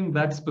engine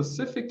that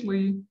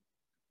specifically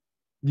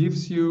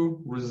gives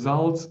you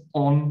results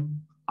on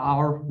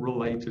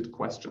R-related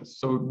questions.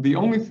 So the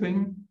only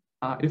thing,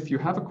 if you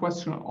have a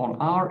question on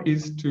R,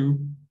 is to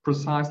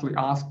precisely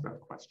ask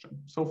that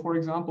question. So for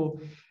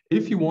example,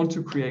 if you want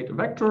to create a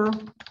vector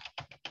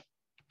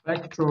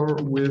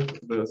with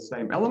the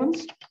same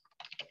elements,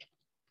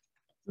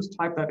 just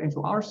type that into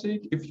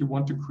rseek. If you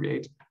want to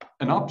create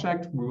an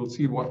object, we will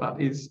see what that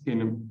is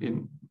in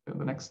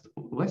the next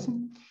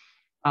lesson,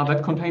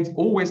 that contains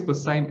always the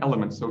same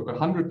elements, so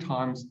 100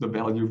 times the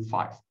value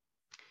 5.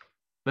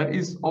 That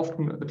is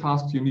often a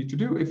task you need to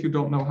do. If you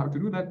don't know how to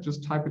do that,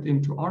 just type it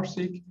into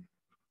rseek,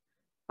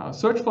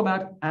 search for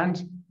that,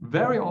 and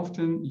very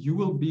often you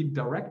will be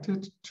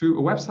directed to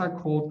a website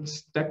called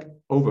Stack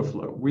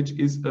Overflow, which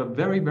is a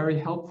very, very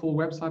helpful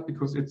website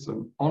because it's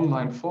an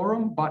online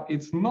forum, but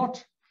it's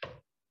not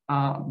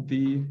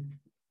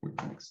we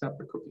can accept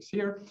the cookies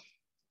here.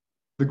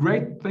 The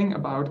great thing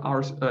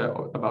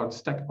about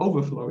Stack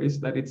Overflow is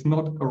that it's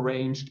not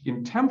arranged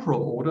in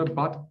temporal order,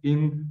 but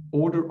in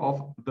order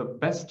of the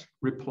best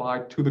reply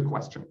to the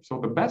question. So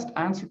the best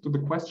answer to the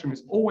question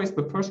is always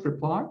the first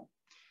reply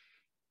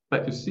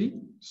that you see.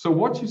 So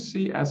what you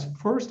see as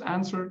first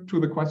answer to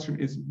the question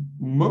is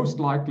most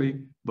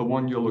likely the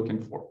one you're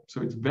looking for.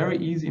 So it's very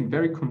easy and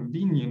very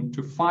convenient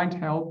to find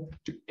help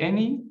to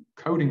any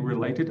coding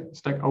related.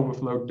 Stack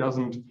Overflow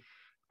doesn't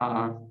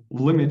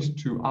limit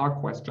to R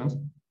questions,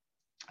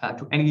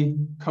 to any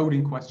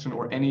coding question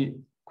or any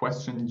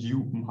question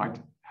you might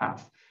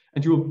have.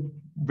 And you'll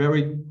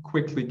very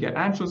quickly get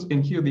answers.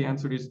 And here the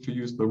answer is to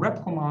use the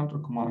rep command, a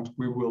command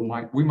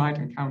we might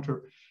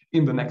encounter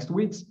in the next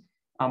weeks.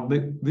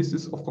 This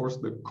is, of course,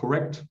 the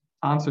correct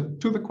answer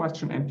to the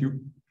question, and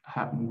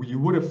you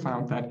would have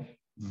found that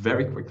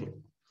very quickly.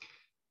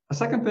 A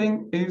second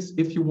thing is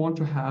if you want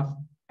to have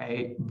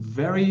a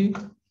very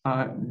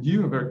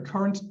new, very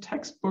current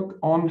textbook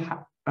on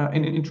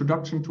an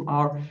introduction to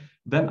R,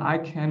 then I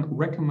can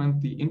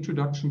recommend the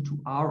Introduction to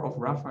R of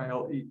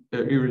Raphael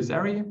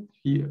Irizarry.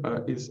 He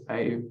is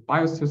a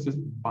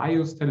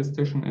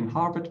biostatistician in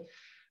Harvard.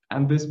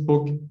 And this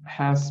book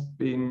has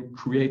been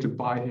created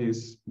by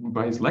his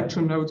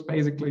lecture notes,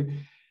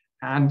 basically.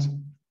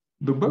 And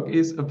the book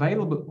is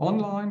available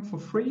online for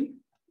free.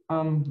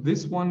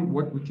 This one,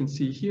 what we can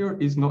see here,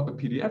 is not a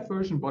PDF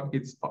version, but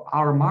it's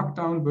our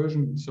Markdown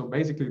version. So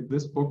basically,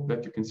 this book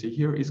that you can see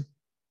here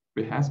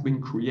has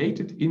been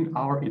created in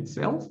R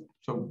itself.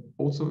 So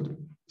also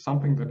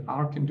something that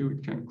R can do,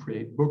 it can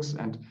create books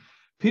and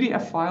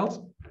PDF files.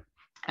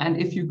 And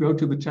if you go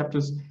to the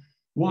chapters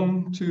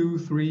 1, 2,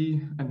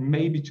 3, and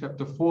maybe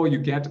chapter 4, you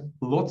get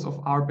lots of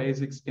R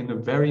basics in a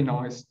very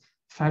nice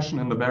fashion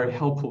and a very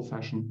helpful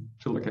fashion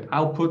to look at.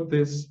 I'll put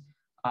this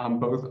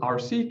both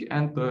RSeek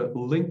and the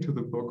link to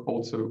the book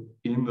also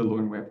in the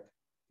LearnWeb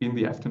in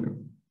the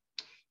afternoon.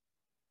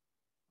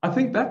 I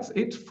think that's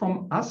it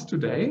from us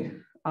today.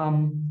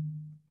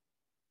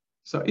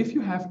 So if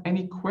you have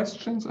any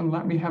questions, and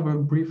let me have a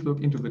brief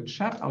look into the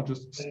chat, I'll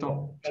just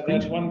stop.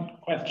 There's one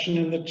question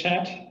in the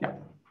chat. Yeah.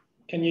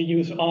 Can you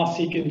use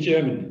RSeek in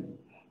German?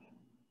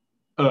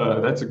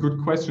 That's a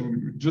good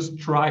question. Just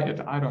try it.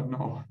 I don't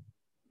know.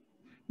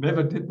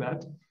 Never did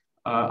that.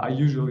 I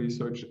usually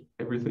search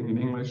everything in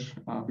English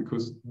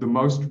because the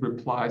most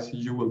replies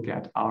you will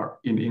get are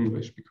in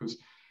English, because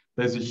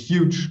there's a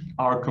huge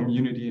R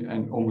community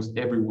and almost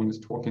everyone is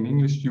talking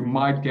English. You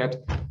might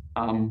get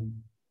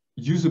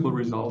usable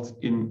results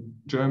in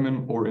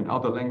German or in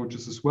other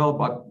languages as well,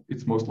 but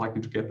it's most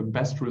likely to get the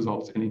best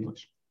results in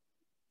English.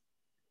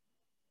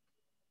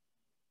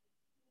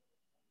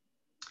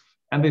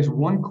 And there's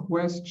one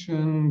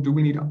question, do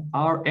we need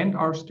R and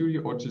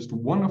RStudio or just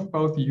one of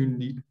both? You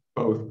need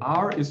both.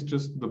 R is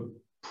just the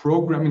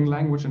programming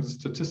language and the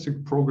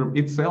statistic program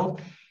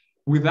itself.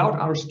 Without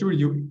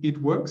RStudio, it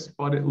works,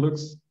 but it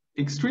looks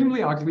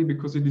extremely ugly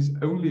because it is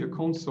only a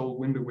console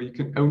window where you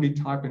can only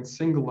type in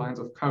single lines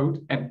of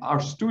code. And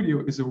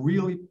RStudio is a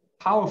really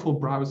powerful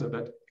browser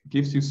that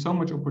gives you so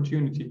much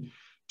opportunity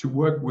to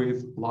work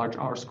with large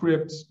R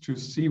scripts, to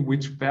see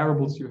which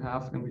variables you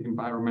have in the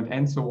environment,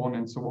 and so on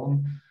and so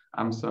on.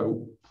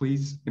 So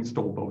please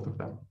install both of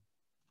them.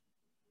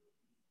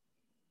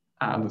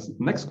 And the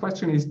next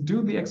question is,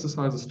 do the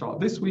exercises start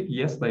this week?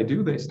 Yes, they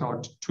do. They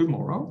start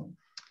tomorrow.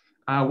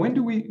 When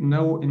do we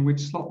know in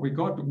which slot we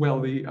got?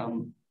 Well,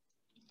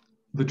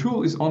 the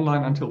tool is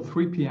online until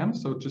 3 p.m.,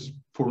 so just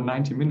for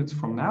 90 minutes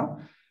from now.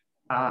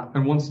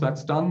 And once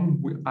that's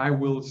done, I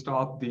will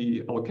start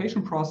the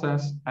allocation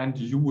process, and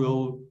you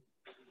will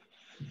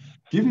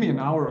give me an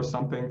hour or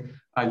something.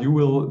 You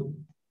will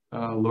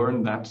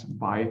learn that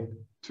by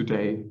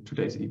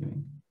today's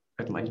evening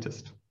at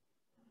latest.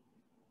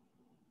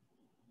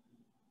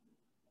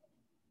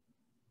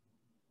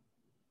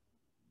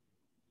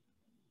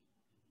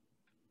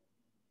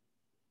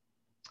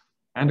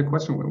 And a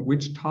question,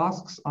 which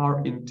tasks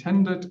are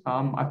intended?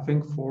 I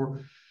think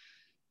for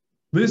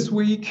this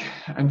week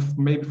and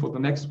maybe for the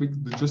next week,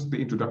 just the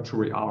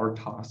introductory R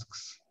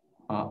tasks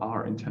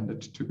are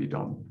intended to be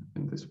done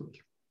in this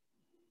week.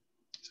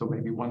 So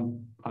maybe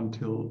 1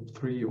 until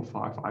 3 or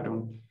 5, I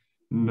don't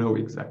know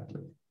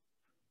exactly.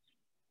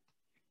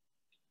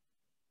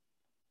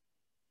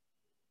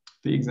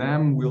 The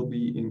exam will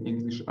be in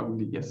English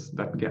only. Yes,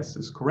 that guess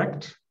is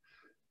correct.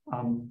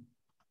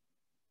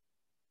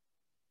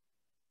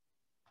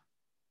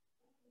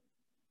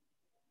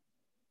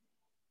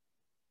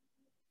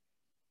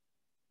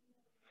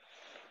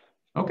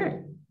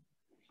 Okay,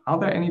 are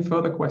there any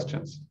further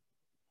questions?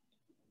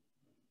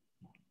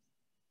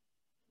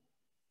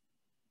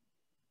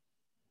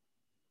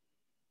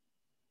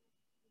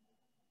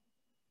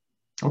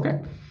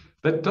 Okay,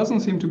 that doesn't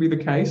seem to be the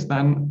case.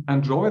 Then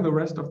enjoy the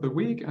rest of the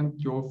week and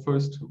your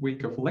first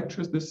week of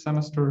lectures this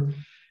semester.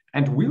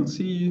 And we'll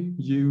see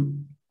you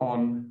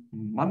on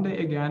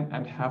Monday again,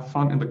 and have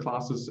fun in the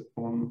classes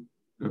on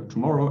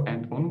tomorrow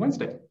and on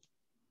Wednesday.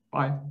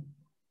 Bye.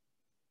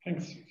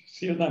 Thanks.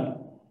 See you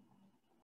then.